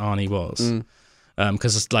Arnie was.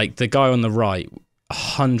 Because like the guy on the right,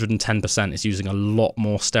 110% is using a lot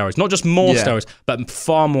more steroids. Not just more steroids, but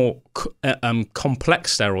far more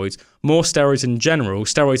complex steroids, more steroids in general,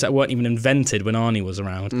 steroids that weren't even invented when Arnie was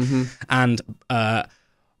around. And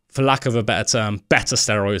for lack of a better term, better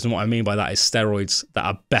steroids. And what I mean by that is steroids that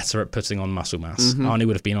are better at putting on muscle mass. Arnie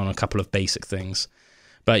would have been on a couple of basic things.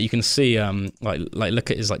 But you can see, like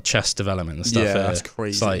look at his like chest development and stuff. Yeah, that's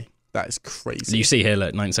crazy. Like, that is crazy. You see here,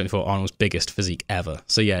 look, 1974, Arnold's biggest physique ever.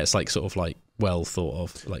 So yeah, it's like sort of like well thought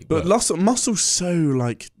of. Like, but muscle's so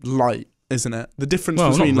like light, isn't it? The difference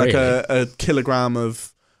between like a kilogram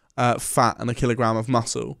of fat and a kilogram of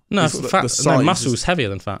muscle. No, muscle's heavier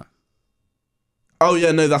than fat. Oh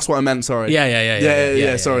yeah, no, that's what I meant. Sorry.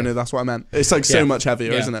 Yeah. Sorry, no, that's what I meant. It's like so much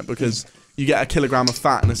heavier, isn't it? Because you get a kilogram of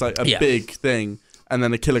fat and it's like a big thing, and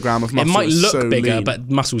then a kilogram of muscle. It might look so bigger, lean. but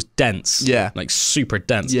muscle's dense. Yeah, like super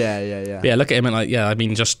dense. Yeah. Look at him and like I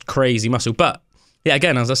mean just crazy muscle. But yeah,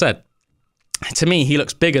 again, as I said, to me he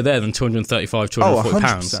looks bigger there than 235, 240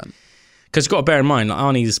 pounds. Because you've got to bear in mind, like,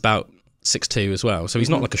 Arnie's about 6'2" as well, so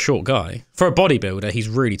he's not like a short guy. For a bodybuilder, he's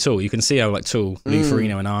really tall. You can see how like tall Lou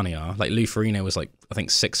Ferrigno and Arnie are. Like Lou Ferrigno was like I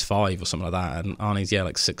think 6'5" or something like that, and Arnie's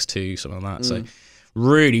like 6'2", something like that. So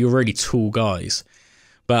really, really tall guys.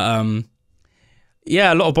 But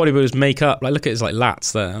a lot of bodybuilders make up. Like look at his like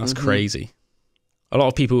lats there. That's crazy. A lot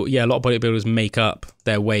of bodybuilders make up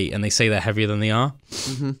their weight and they say they're heavier than they are.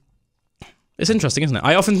 It's interesting, isn't it?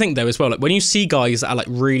 I often think though as well, like when you see guys that are like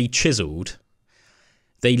really chiseled,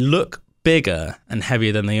 they look bigger and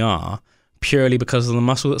heavier than they are purely because of the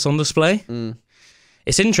muscle that's on display.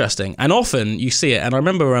 It's interesting, and often you see it. And I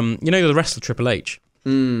remember, the wrestler Triple H.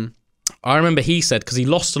 I remember he said, because he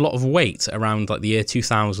lost a lot of weight around like the year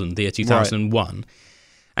 2000, the year 2001,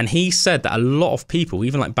 and he said that a lot of people,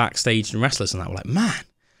 even like backstage and wrestlers and that, were like, "Man,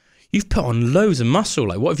 you've put on loads of muscle.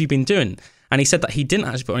 Like, what have you been doing?" And he said that he didn't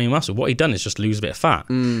actually put on any muscle. What he'd done is just lose a bit of fat.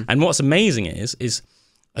 And what's amazing is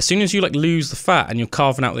as soon as you like lose the fat and you're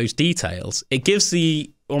carving out those details, it gives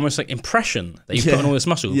the almost like impression that you've put on all this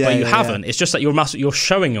muscle, but you haven't. It's just that you're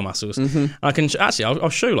showing your muscles. I can actually, I'll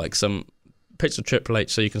show like some pictures of Triple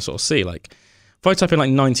H so you can sort of see. Like, if I type in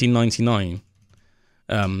like 1999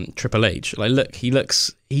 Triple H, like look,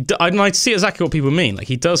 I see exactly what people mean. Like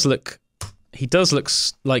he does look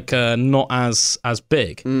like not as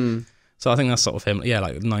big. So I think that's sort of him. Yeah,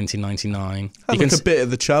 like 1999. Have like a bit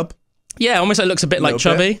of the chub. Yeah, almost like looks a bit like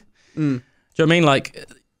chubby. Do you know what I mean? Like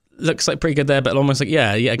looks like pretty good there, but almost like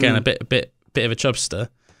again a bit of a chubster.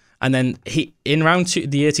 And then he in round two,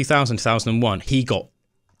 the year 2001, he got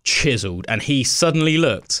chiseled and he suddenly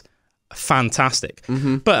looked fantastic.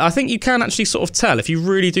 But I think you can actually sort of tell if you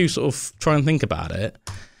really do sort of try and think about it.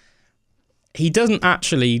 he doesn't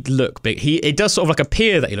actually look big. It does sort of like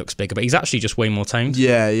appear that he looks bigger, but he's actually just way more toned.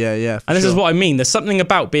 Yeah. And this is what I mean. There's something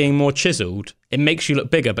about being more chiseled. It makes you look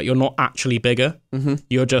bigger, but you're not actually bigger. Mm-hmm.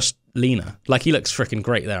 You're just leaner. Like, he looks freaking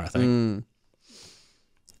great there, I think.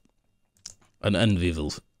 An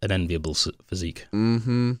enviable physique.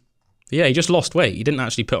 Mm-hmm. Yeah, he just lost weight. He didn't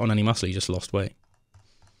actually put on any muscle. He just lost weight.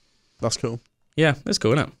 That's cool. Yeah, that's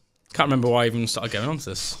cool, isn't it? Can't remember why I even started going on to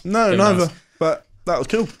this. No, neither. But that was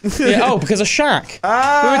cool. Yeah, because of Shaq.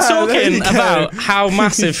 We were talking about how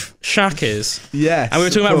massive Shaq is. Yes. And we were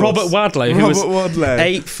talking about Robert Wadlow, who was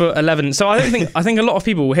 8'11". So I think a lot of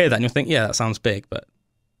people will hear that and you'll think, yeah, that sounds big, but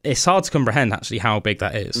it's hard to comprehend actually how big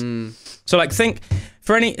that is. So like, think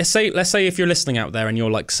for let's say if you're listening out there and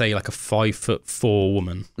you're like, say like a 5'4"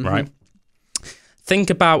 woman, right? Think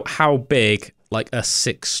about how big like a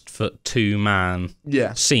 6'2" man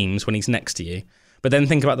seems when he's next to you. But then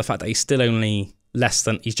think about the fact that he's still only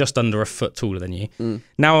he's just under a foot taller than you.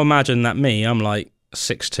 Now imagine that I'm like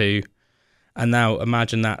 6'2", and now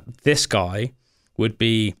imagine that this guy would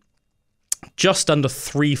be just under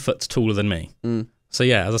 3 foot taller than me. So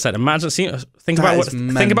yeah, as I said, think about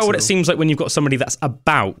what it seems like when you've got somebody that's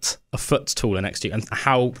about a foot taller next to you, and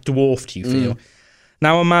how dwarfed you feel.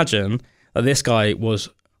 Now imagine that this guy was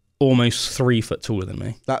almost 3 foot taller than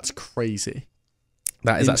me. That's crazy.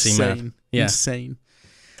 That is actually mad. Yeah. Insane.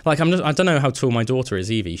 Like, I don't know how tall my daughter is,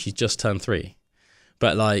 Evie. She's just turned 3.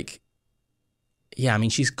 But like, yeah, I mean,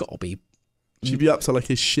 she's got to be... She'd be up to like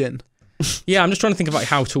his shin. Yeah, I'm just trying to think about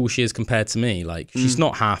how tall she is compared to me. Like, she's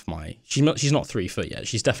not half she's not 3 foot yet.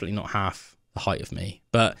 She's definitely not half the height of me.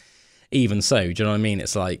 But even so, do you know what I mean?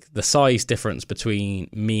 It's like the size difference between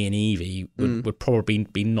me and Evie would probably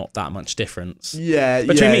be not that much difference. Yeah,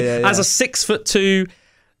 between me as a 6'2",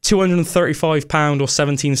 235 pound or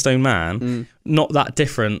 17 stone man, not that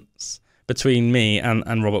difference between me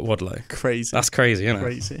and Robert Wadlow. Crazy. That's crazy, isn't it?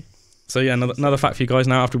 Crazy. So yeah, another fact for you guys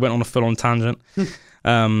now after we went on a full-on tangent,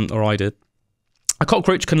 or I did. A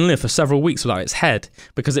cockroach can live for several weeks without its head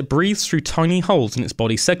because it breathes through tiny holes in its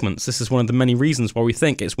body segments. This is one of the many reasons why we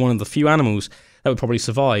think it's one of the few animals that would probably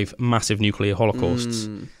survive massive nuclear holocausts.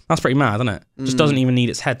 That's pretty mad, isn't it? Just doesn't even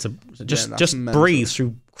need its head to just breathes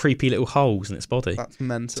through creepy little holes in its body. That's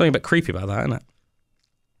mental. Something a bit creepy about that, isn't it?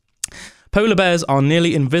 Polar bears are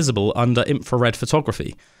nearly invisible under infrared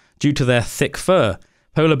photography due to their thick fur.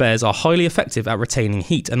 Polar bears are highly effective at retaining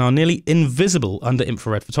heat and are nearly invisible under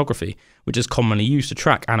infrared photography, which is commonly used to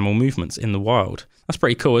track animal movements in the wild. That's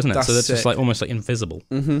pretty cool, isn't it? That's so they're sick. just like almost like invisible.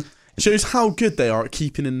 It shows how good they are at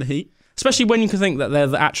keeping in the heat. Especially when you can think that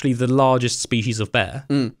they're actually the largest species of bear.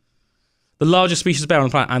 The largest species of bear on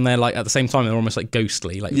the planet, and they're like at the same time they're almost like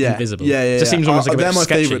ghostly, like invisible. Yeah. Just seems almost like a bit they're my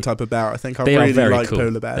sketchy. favourite type of bear. I think I They are really very like cool.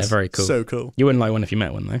 polar bears. They're very cool. So cool. You wouldn't like one if you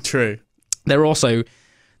met one though. True. They're also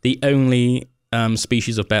the only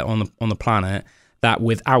species of bear on the planet that,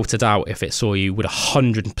 without a doubt, if it saw you, would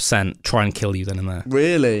 100% try and kill you then and there.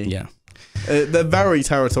 Really? Yeah. They're very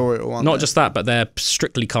territorial, aren't they? Not just that, but they're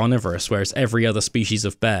strictly carnivorous, whereas every other species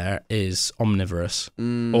of bear is omnivorous.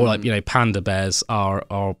 Or like, panda bears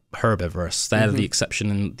are herbivorous. They're the exception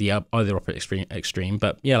in the other opposite extreme.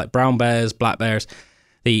 But yeah, like brown bears, black bears,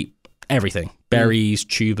 they eat everything. Berries,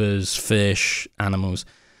 tubers, fish, animals.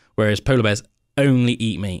 Whereas polar bears only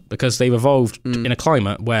eat meat because they've evolved in a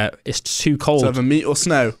climate where it's too cold. So either meat or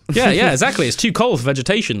snow. yeah, exactly. It's too cold for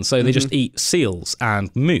vegetation, so they just eat seals and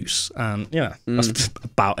moose, and that's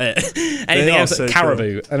about it. Anything else, so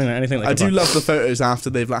caribou, anything like that. I do love the photos after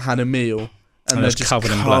they've like had a meal and they're just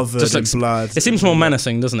covered in blood. Just blood. It seems more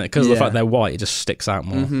menacing, doesn't it? Because of the fact they're white, it just sticks out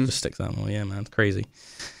more. Yeah, man, it's crazy.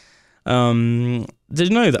 Did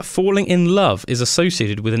you know that falling in love is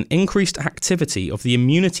associated with an increased activity of the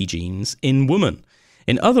immunity genes in women?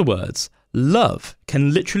 In other words, love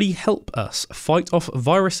can literally help us fight off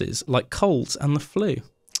viruses like colds and the flu.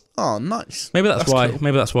 Oh, nice. Maybe that's why. Cool.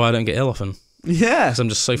 Maybe that's why I don't get ill often. Yeah, because I'm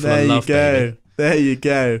just so full of love. There you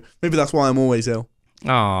go. Maybe that's why I'm always ill.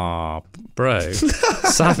 Ah, bro,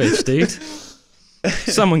 savage, dude.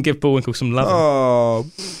 Someone give Bullwinkle some love. Oh.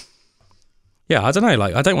 Yeah, I don't know.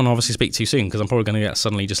 Like, I don't want to obviously speak too soon because I'm probably going to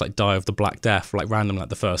suddenly just like die of the Black Death, like random, like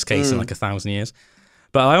the first case in like 1,000 years.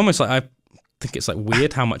 But I almost I think it's like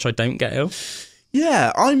weird how much I don't get ill.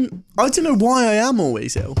 Yeah, I don't know why I am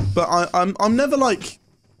always ill, but I'm never like,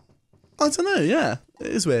 I don't know. Yeah, it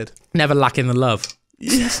is weird. Never lacking the love.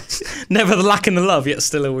 Yeah, never lacking the love, yet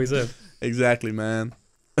still always ill. Exactly, man.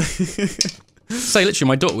 So literally,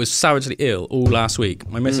 my daughter was savagely ill all last week.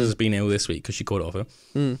 My missus has been ill this week because she caught it off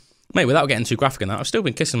her. Mate, without getting too graphic in that, I've still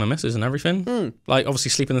been kissing my missus and everything. Like, obviously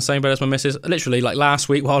sleeping in the same bed as my missus. Literally, like last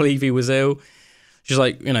week while Evie was ill, she's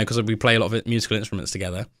like, because we play a lot of musical instruments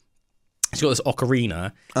together. she's got this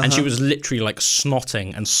ocarina, and she was literally like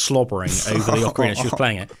snotting and slobbering over the ocarina. She was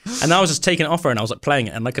playing it, and I was just taking it off her, and I was like playing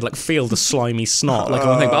it, and I could like feel the slimy snot, like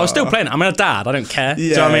on the thing. But I was still playing it. I'm a dad. I don't care. Do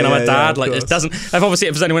you know what I mean? I'm a dad. Like it doesn't. If obviously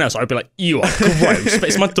if it was anyone else, I'd be like, you are gross. But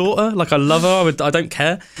it's my daughter. Like I love her. I don't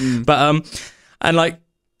care. But and like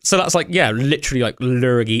so that's like literally like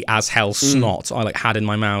lurgy as hell snot I like had in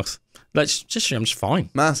my mouth. Like I'm just fine.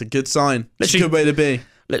 Man, that's a good sign. It's a good way to be.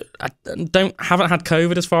 I haven't had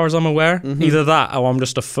COVID as far as I'm aware. Either that or I'm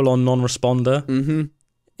just a full-on non-responder.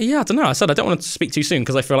 Yeah, I don't know. I said I don't want to speak too soon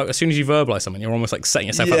because I feel like as soon as you verbalise something, you're almost like setting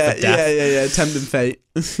yourself up for death. Yeah. Tempting fate.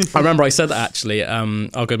 I remember I said that actually.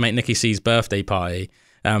 Our good mate Nicky C's birthday party.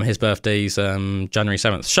 His birthday's January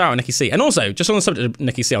 7th. Shout out Nicky C. And also, just on the subject of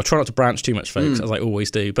Nicky C, I'll try not to branch too much, folks, as I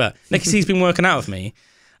always do. But Nicky C's been working out with me.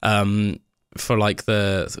 For like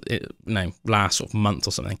last sort of month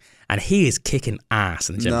or something, and he is kicking ass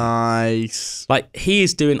in the gym. Nice. Like he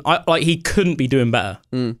is doing, like he couldn't be doing better.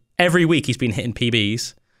 Every week he's been hitting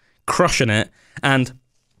PBs, crushing it, and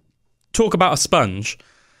talk about a sponge.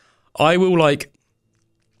 I will like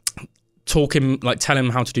tell him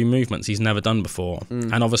how to do movements he's never done before,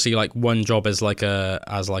 and obviously like one job as a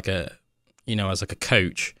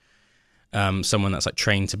coach, someone that's like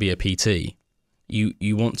trained to be a PT.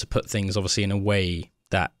 You want to put things obviously in a way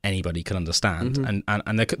that anybody can understand,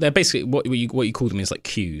 and they're basically what you call them is like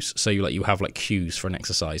cues. So you have like cues for an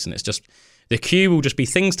exercise, and it's just the cue will just be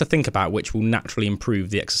things to think about which will naturally improve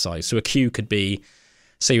the exercise. So a cue could be,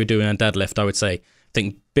 say you're doing a deadlift, I would say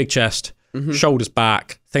think big chest, shoulders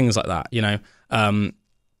back, things like that. You know,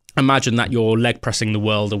 imagine that you're leg pressing the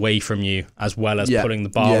world away from you as well as putting the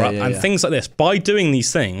bar up and things like this. By doing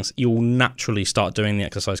these things, you'll naturally start doing the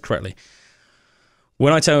exercise correctly.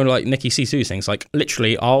 When I tell like Nicky C to do things, like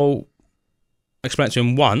literally I'll explain it to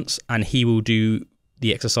him once and he will do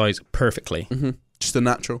the exercise perfectly. Just a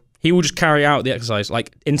natural. He will just carry out the exercise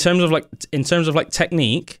like in terms of like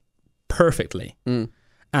technique perfectly.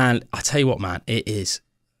 And I tell you what, man, it is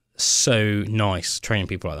so nice training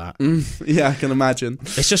people like that. Yeah, I can imagine.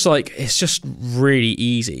 It's just really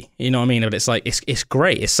easy. You know what I mean? But it's like it's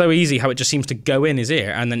great. It's so easy how it just seems to go in his ear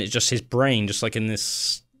and then it's just his brain just like in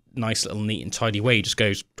this nice little neat and tidy way just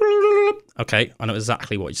goes, okay, I know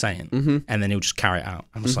exactly what you're saying, and then he'll just carry it out.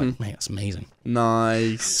 I'm just like, mate, that's amazing.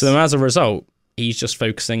 Nice. So as a result, he's just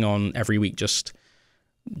focusing on every week, just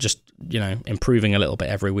you know, improving a little bit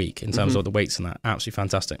every week in terms of the weights and that. Absolutely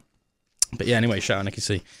fantastic. But yeah, anyway, shout out Nicky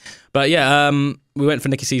C. But yeah, we went for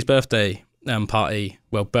Nicky C's birthday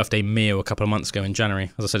birthday meal a couple of months ago in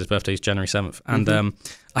January. As I said, his birthday is January 7th, and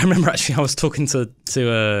I remember actually I was talking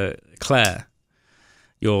to Claire,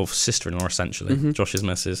 your sister-in-law, essentially, Josh's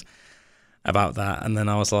missus, about that. And then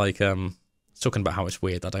I was like, talking about how it's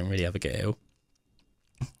weird that I don't really ever get ill.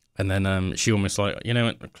 And then she almost like, you know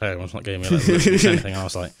what, Claire was not giving me like anything. I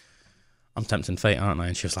was like, I'm tempting fate, aren't I?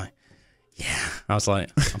 And she was like, yeah. I was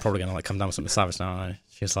like, I'm probably going to like come down with something savage now, aren't I?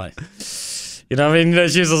 She was like, you know what I mean?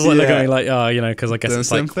 She was just like looking at me like, oh, you know, because I guess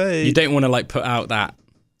it's like, you don't want to like put out that,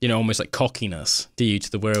 you know, almost like cockiness, do you,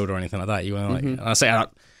 to the world or anything like that? You want to like, and I say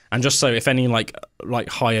that. And just so if any like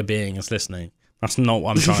higher being is listening, that's not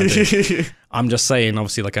what I'm trying to do. I'm just saying,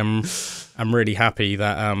 obviously, like I'm really happy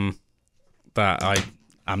that that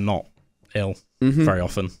I'm not ill very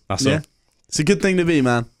often. That's all. It's a good thing to be,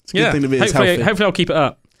 man. It's a good thing to be. Hopefully I'll keep it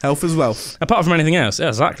up. Health is wealth. Apart from anything else, yeah,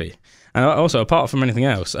 exactly. And also apart from anything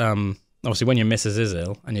else, obviously when your missus is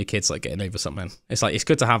ill and your kid's like getting over something, it's like it's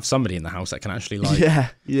good to have somebody in the house that can actually like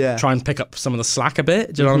try and pick up some of the slack a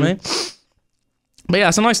bit. Do you know what I mean? But yeah,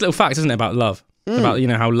 it's a nice little fact, isn't it, about love? About, you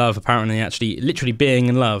know, how love apparently actually, literally being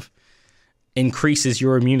in love increases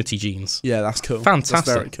your immunity genes. Yeah, that's cool. Fantastic.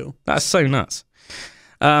 That's very cool. That's so nuts.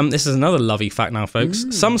 This is another lovey fact now, folks.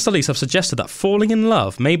 Some studies have suggested that falling in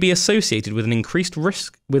love may be associated with an increased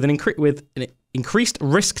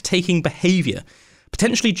risk-taking behaviour,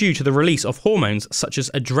 potentially due to the release of hormones such as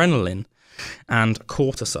adrenaline and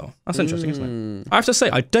cortisol. That's interesting, isn't it? I have to say,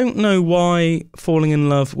 I don't know why falling in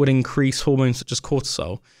love would increase hormones such as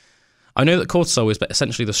cortisol. I know that cortisol is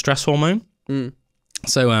essentially the stress hormone.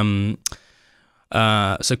 So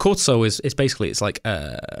cortisol is basically, it's like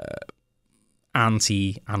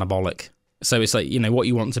anti-anabolic. So it's like, you know, what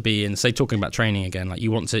you want to be in, say, talking about training again, like you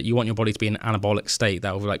want your body to be in an anabolic state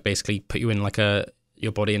that will like basically put you in like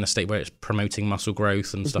your body in a state where it's promoting muscle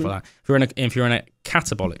growth and stuff like that. If you're in a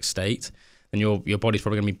catabolic state, then your body's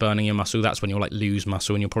probably going to be burning your muscle. That's when you'll like lose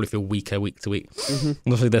muscle and you'll probably feel weaker week to week.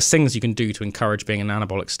 Obviously, there's things you can do to encourage being in an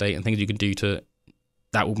anabolic state and things you can do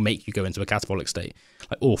that will make you go into a catabolic state,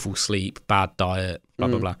 like awful sleep, bad diet, blah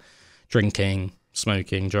blah blah, drinking,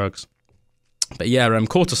 smoking, drugs. But yeah,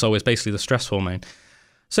 cortisol is basically the stress hormone.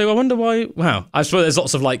 So I wonder why. Wow, I suppose there's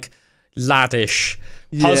lots of like laddish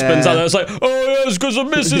husbands out there. It's like, oh yeah, it's because the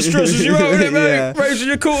missus stresses you out, innit, mate? Raising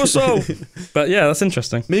your cortisol. But yeah, that's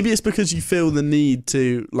interesting. Maybe it's because you feel the need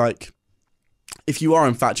to, like, if you are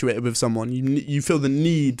infatuated with someone, you feel the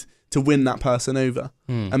need to win that person over,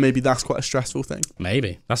 and maybe that's quite a stressful thing.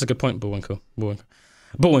 Maybe that's a good point, Bullwinkle. The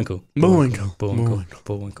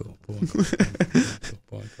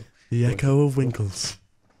echo of winkles.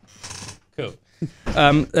 Cool.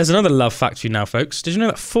 There's another love fact for you now, folks. Did you know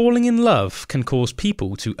that falling in love can cause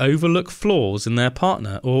people to overlook flaws in their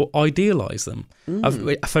partner or idealise them?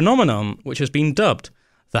 A phenomenon which has been dubbed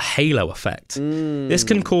the halo effect. This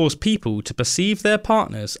can cause people to perceive their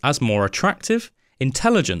partners as more attractive,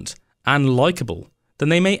 intelligent, and likeable than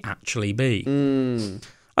they may actually be.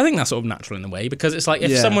 I think that's sort of natural in a way, because it's like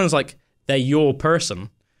if someone's like, they're your person,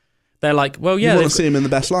 they're like, well, yeah. You want to see them in the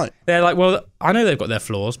best light. They're like, well, I know they've got their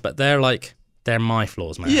flaws, but they're like, they're my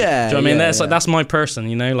flaws, man. Yeah. Do you know what I mean? Like, that's my person,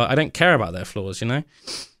 you know? Like, I don't care about their flaws, you know?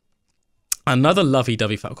 Another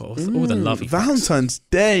lovey-dovey fact. All the lovey Valentine's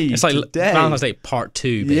Day. It's like Valentine's Day Part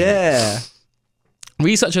 2, baby. Yeah.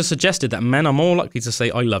 Researchers suggested that men are more likely to say,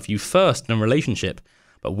 I love you first in a relationship,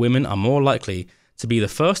 but women are more likely to be the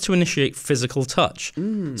first to initiate physical touch,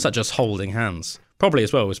 such as holding hands. Probably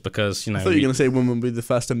as well is because, you know... I thought you were going to say women would be the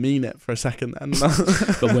first to mean it for a second then.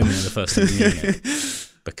 But women are the first to mean it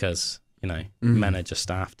because, you know, men are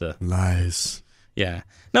just after... Lies. Yeah.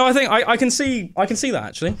 No, I think I can see that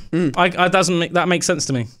actually. That makes sense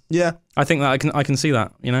to me. Yeah. I think that I can see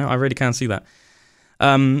that, you know, I really can see that.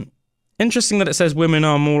 Interesting that it says women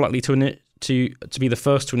are more likely to be the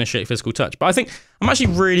first to initiate physical touch. But I think I'm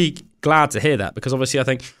actually really glad to hear that, because obviously I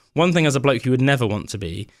think one thing as a bloke you would never want to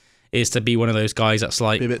be is to be one of those guys that's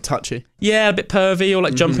like... Be a bit touchy. Yeah, a bit pervy, or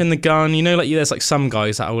like jumping the gun. You know, like there's like some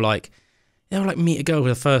guys that will like, they'll like meet a girl for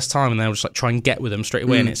the first time and they'll just like try and get with them straight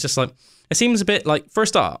away. And it's just like, it seems a bit like, for a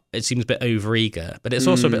start, it seems a bit over-eager, but it's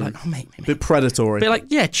also a bit like, oh mate. A bit predatory. A bit like,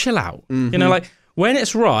 yeah, chill out. You know, like when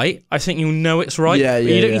it's right, I think you'll know it's right, but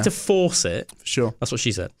you don't need to force it. For sure. That's what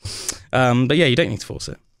she said. But yeah, you don't need to force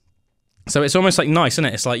it. So it's almost like nice, isn't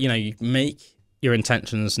it? It's like, you know, you make your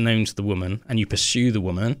intentions known to the woman and you pursue the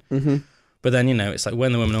woman. But then, you know, it's like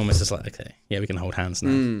when the woman almost is like, okay, yeah, we can hold hands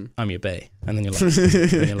now. I'm your bae. And then you're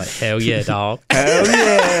like, hell yeah, dog. Hell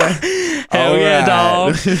yeah. Hell yeah,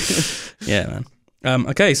 dog. Yeah, man.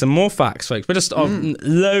 Okay, some more facts, folks. We're just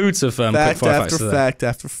loads of quick fire facts today. Fact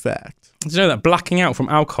after fact. Did you know that blacking out from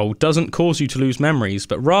alcohol doesn't cause you to lose memories,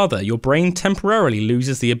 but rather your brain temporarily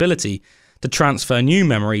loses the ability to transfer new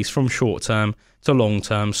memories from short-term to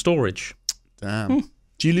long-term storage? Damn.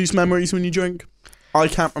 Do you lose memories when you drink? I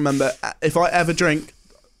can't remember. If I ever drink,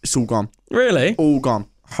 it's all gone. Really? All gone.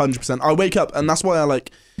 100%. I wake up, and that's why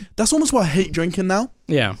that's almost why I hate drinking now.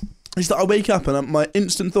 Yeah. Is that I wake up and my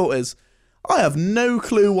instant thought is, I have no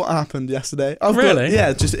clue what happened yesterday. Really?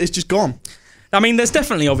 It's just gone. I mean, there's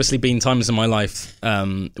definitely obviously been times in my life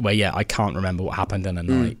where, yeah, I can't remember what happened in a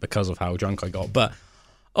night because of how drunk I got. But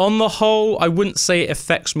on the whole, I wouldn't say it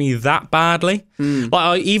affects me that badly.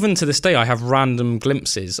 Like, even to this day, I have random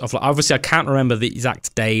glimpses of, like, obviously I can't remember the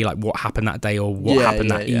exact day, like what happened that day or what happened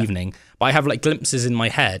that evening. But I have like glimpses in my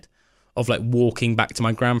head of like walking back to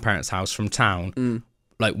my grandparents' house from town,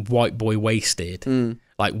 like white boy wasted,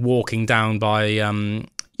 like walking down by,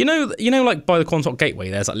 you know, like by the Quantock Gateway,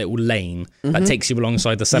 there's that little lane that takes you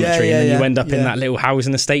alongside the cemetery, and then you end up in that little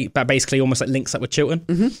housing estate that basically almost like links up with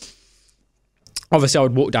Chiltern. Obviously, I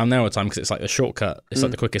would walk down there all the time because it's like a shortcut. It's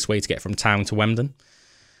like the quickest way to get from town to Wemden.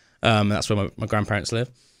 That's where my grandparents live.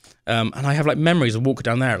 And I have like memories of walking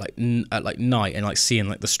down there at like night and like seeing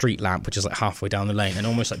like the street lamp, which is like halfway down the lane and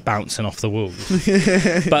almost like bouncing off the walls.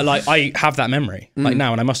 But like I have that memory like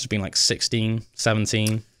now, and I must have been like 16,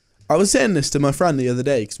 17. I was saying this to my friend the other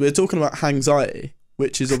day because we were talking about anxiety,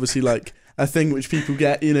 which is obviously like a thing which people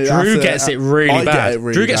get, you know. Drew gets it really bad.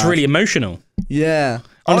 Drew gets really emotional. Yeah.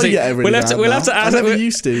 Honestly, I get it really bad. We'll have to ask. I never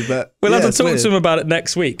used to, but we'll have to talk to him about it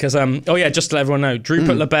next week because oh yeah, just to let everyone know, Drew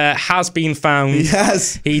Put-LeBear has been found.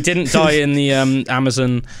 Yes. He didn't die in the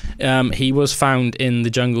Amazon. He was found in the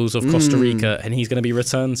jungles of Costa Rica, and he's going to be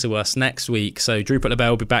returned to us next week. So Drew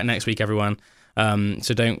Put-LeBear will be back next week, everyone.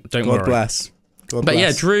 So don't worry. God bless. But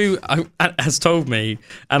yeah, Drew has told me,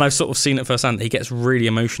 and I've sort of seen it firsthand, that he gets really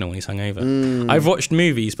emotional when he's hungover. I've watched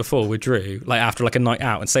movies before with Drew, like after like a night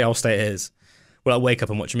out, and say I'll stay at his. Well, I'll wake up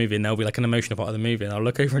and watch a movie, and there'll be like an emotional part of the movie, and I'll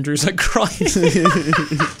look over and Drew's like crying.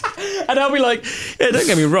 And I'll be like, yeah, don't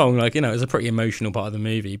get me wrong, like, you know, it's a pretty emotional part of the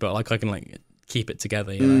movie, but like I can like keep it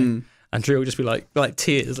together, you know. And Drew will just be like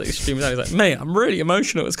tears, like streaming down. He's like, mate, I'm really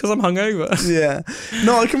emotional. It's because I'm hungover. Yeah.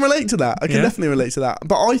 No, I can relate to that. I can definitely relate to that.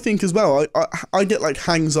 But I think as well, I get like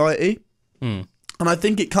anxiety. And I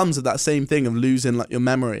think it comes with that same thing of losing like your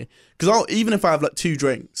memory. Because even if I have like 2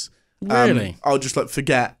 drinks, really, I'll just like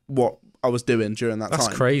forget what I was doing during that time.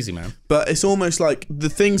 That's crazy, man. But it's almost like the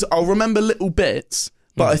things, I'll remember little bits,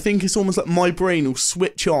 but I think it's almost like my brain will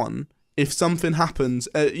switch on if something happens.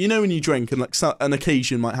 You know when you drink and like an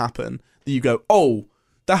occasion might happen, that you go, oh,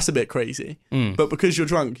 that's a bit crazy. But because you're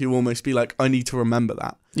drunk, you almost be like, I need to remember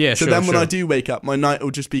that. Yeah, so sure, then when I do wake up, my night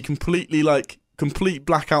will just be completely like, complete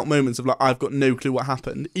blackout moments of like, I've got no clue what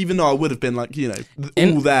happened, even though I would have been like, you know,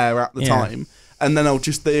 all there at the time. And then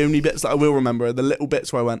the only bits that I will remember are the little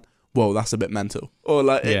bits where I went, whoa, that's a bit mental. Or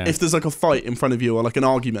like if there's like a fight in front of you or like an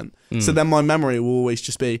argument. So then my memory will always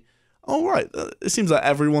just be, oh, right, it seems like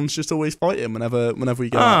everyone's just always fighting whenever we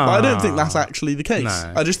go out. But I don't think that's actually the case.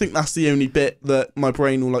 No. I just think that's the only bit that my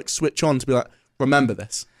brain will like switch on to be like, remember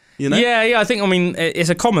this. You know? Yeah, I think, I mean,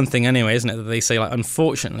 it's a common thing anyway, isn't it? That they say, like,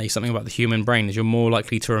 unfortunately, something about the human brain is you're more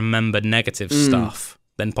likely to remember negative stuff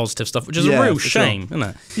than positive stuff, which is a real shame, isn't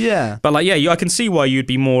it? Yeah. But, like, I can see why you'd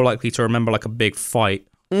be more likely to remember, like, a big fight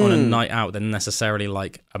on a night out than necessarily,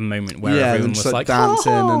 like, a moment where everyone was like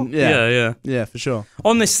dancing. Oh! And Yeah, for sure.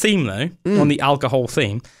 On this theme, though, on the alcohol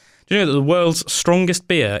theme, do you know that the world's strongest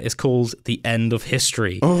beer is called the End of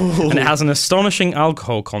History? Oh. And it has an astonishing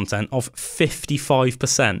alcohol content of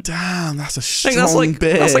 55%. Damn, that's a strong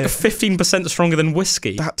beer. That's like 15% stronger than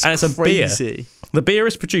whiskey. That's and it's crazy. A beer. The beer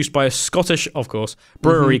is produced by a Scottish, of course,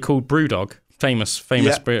 brewery called Brewdog, famous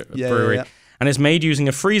brewery, and is made using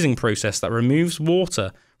a freezing process that removes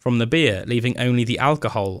water from the beer, leaving only the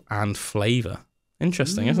alcohol and flavour.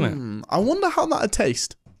 Interesting, isn't it? I wonder how that would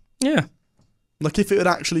taste. Yeah. Like if it would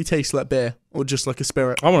actually taste like beer or just like a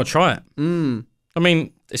spirit. I want to try it. I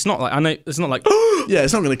mean, it's not like, I know it's not like, yeah,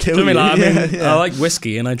 it's not going to kill you. I mean, I like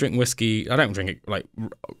whiskey and I drink whiskey. I don't drink it like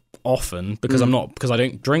often because because I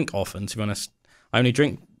don't drink often, to be honest. I only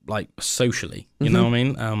drink like socially, you know what I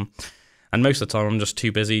mean? And most of the time I'm just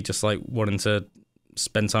too busy, just like wanting to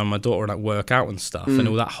spend time with my daughter and like work out and stuff and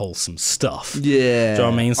all that wholesome stuff. Yeah. Do you know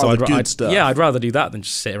what I mean? So I'd rather do that than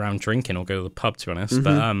just sit around drinking or go to the pub, to be honest.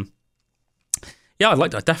 But yeah,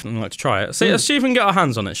 I'd definitely like to try it. So let's see if we can get our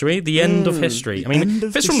hands on it, shall we? The End of History. I mean,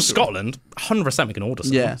 if it's from Scotland, 100% we can order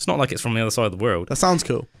some. Yeah. It's not like it's from the other side of the world. That sounds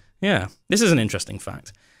cool. Yeah. This is an interesting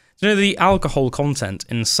fact. Do you know the alcohol content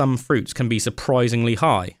in some fruits can be surprisingly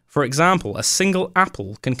high? For example, a single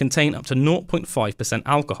apple can contain up to 0.5%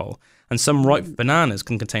 alcohol, and some ripe bananas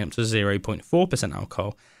can contain up to 0.4%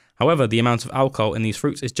 alcohol. However, the amount of alcohol in these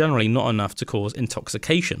fruits is generally not enough to cause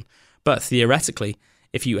intoxication. But theoretically,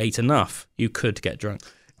 if you ate enough, you could get drunk.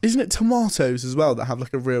 Isn't it tomatoes as well that have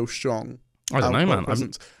like a real strong I don't know, man.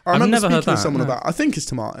 I remember never speaking to someone about, I think it's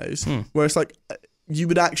tomatoes, where it's like you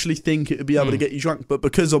would actually think it would be able to get you drunk, but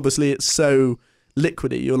because obviously it's so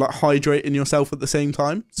liquidy, you're like hydrating yourself at the same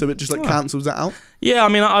time, so it just like cancels that out. Yeah, I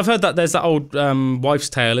mean, I've heard that there's that old wives'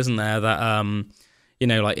 tale, isn't there? That you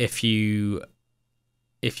know, like if you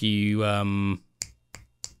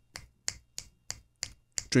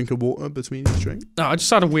drink of water between each drink. No, I just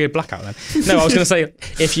had a weird blackout then. No, I was going to say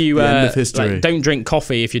if you like, don't drink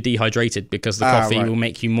coffee if you're dehydrated because the coffee will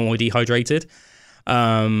make you more dehydrated.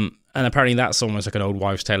 And apparently that's almost like an old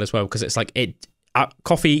wives' tale as well, because it's like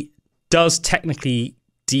coffee does technically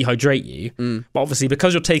dehydrate you, but obviously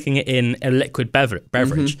because you're taking it in a liquid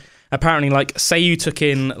beverage, apparently, like say you took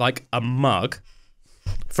in like a mug.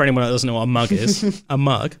 For anyone that doesn't know what a mug is, a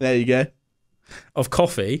mug. There you go. Of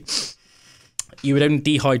coffee. You would only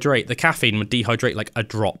dehydrate, the caffeine would dehydrate like a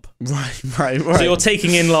drop. Right. So you're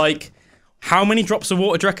taking in like, how many drops of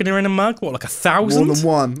water do you reckon are in a mug? What, like 1,000? More than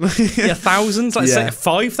one. Yeah, thousands? Like say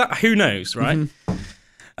 5? Who knows, right?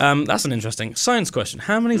 That's an interesting science question.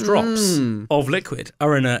 How many drops of liquid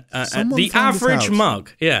are in the average mug?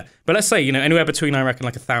 Yeah. But let's say, you know, anywhere between, I reckon,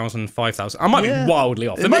 like 1,000, 5,000. I might be wildly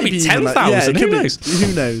off. There might be 10,000. Who knows?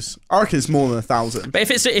 Who knows? I reckon it's more than 1,000. But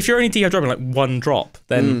if you're only dehydrating like one drop,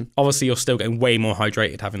 then obviously you're still getting way more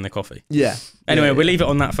hydrated having the coffee. Yeah. Anyway, we'll leave it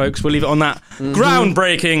on that, folks. We'll leave it on that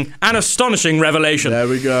groundbreaking and astonishing revelation. There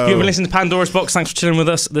we go. You've been listening to Pandora's Box. Thanks for chilling with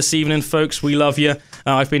us this evening, folks. We love you.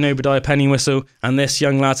 I've been Obadiah Pennywhistle, and this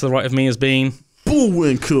young lad to the right of me has been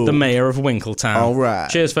Bullwinkle, the mayor of Winkletown. All right.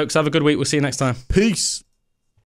 Cheers, folks. Have a good week. We'll see you next time. Peace.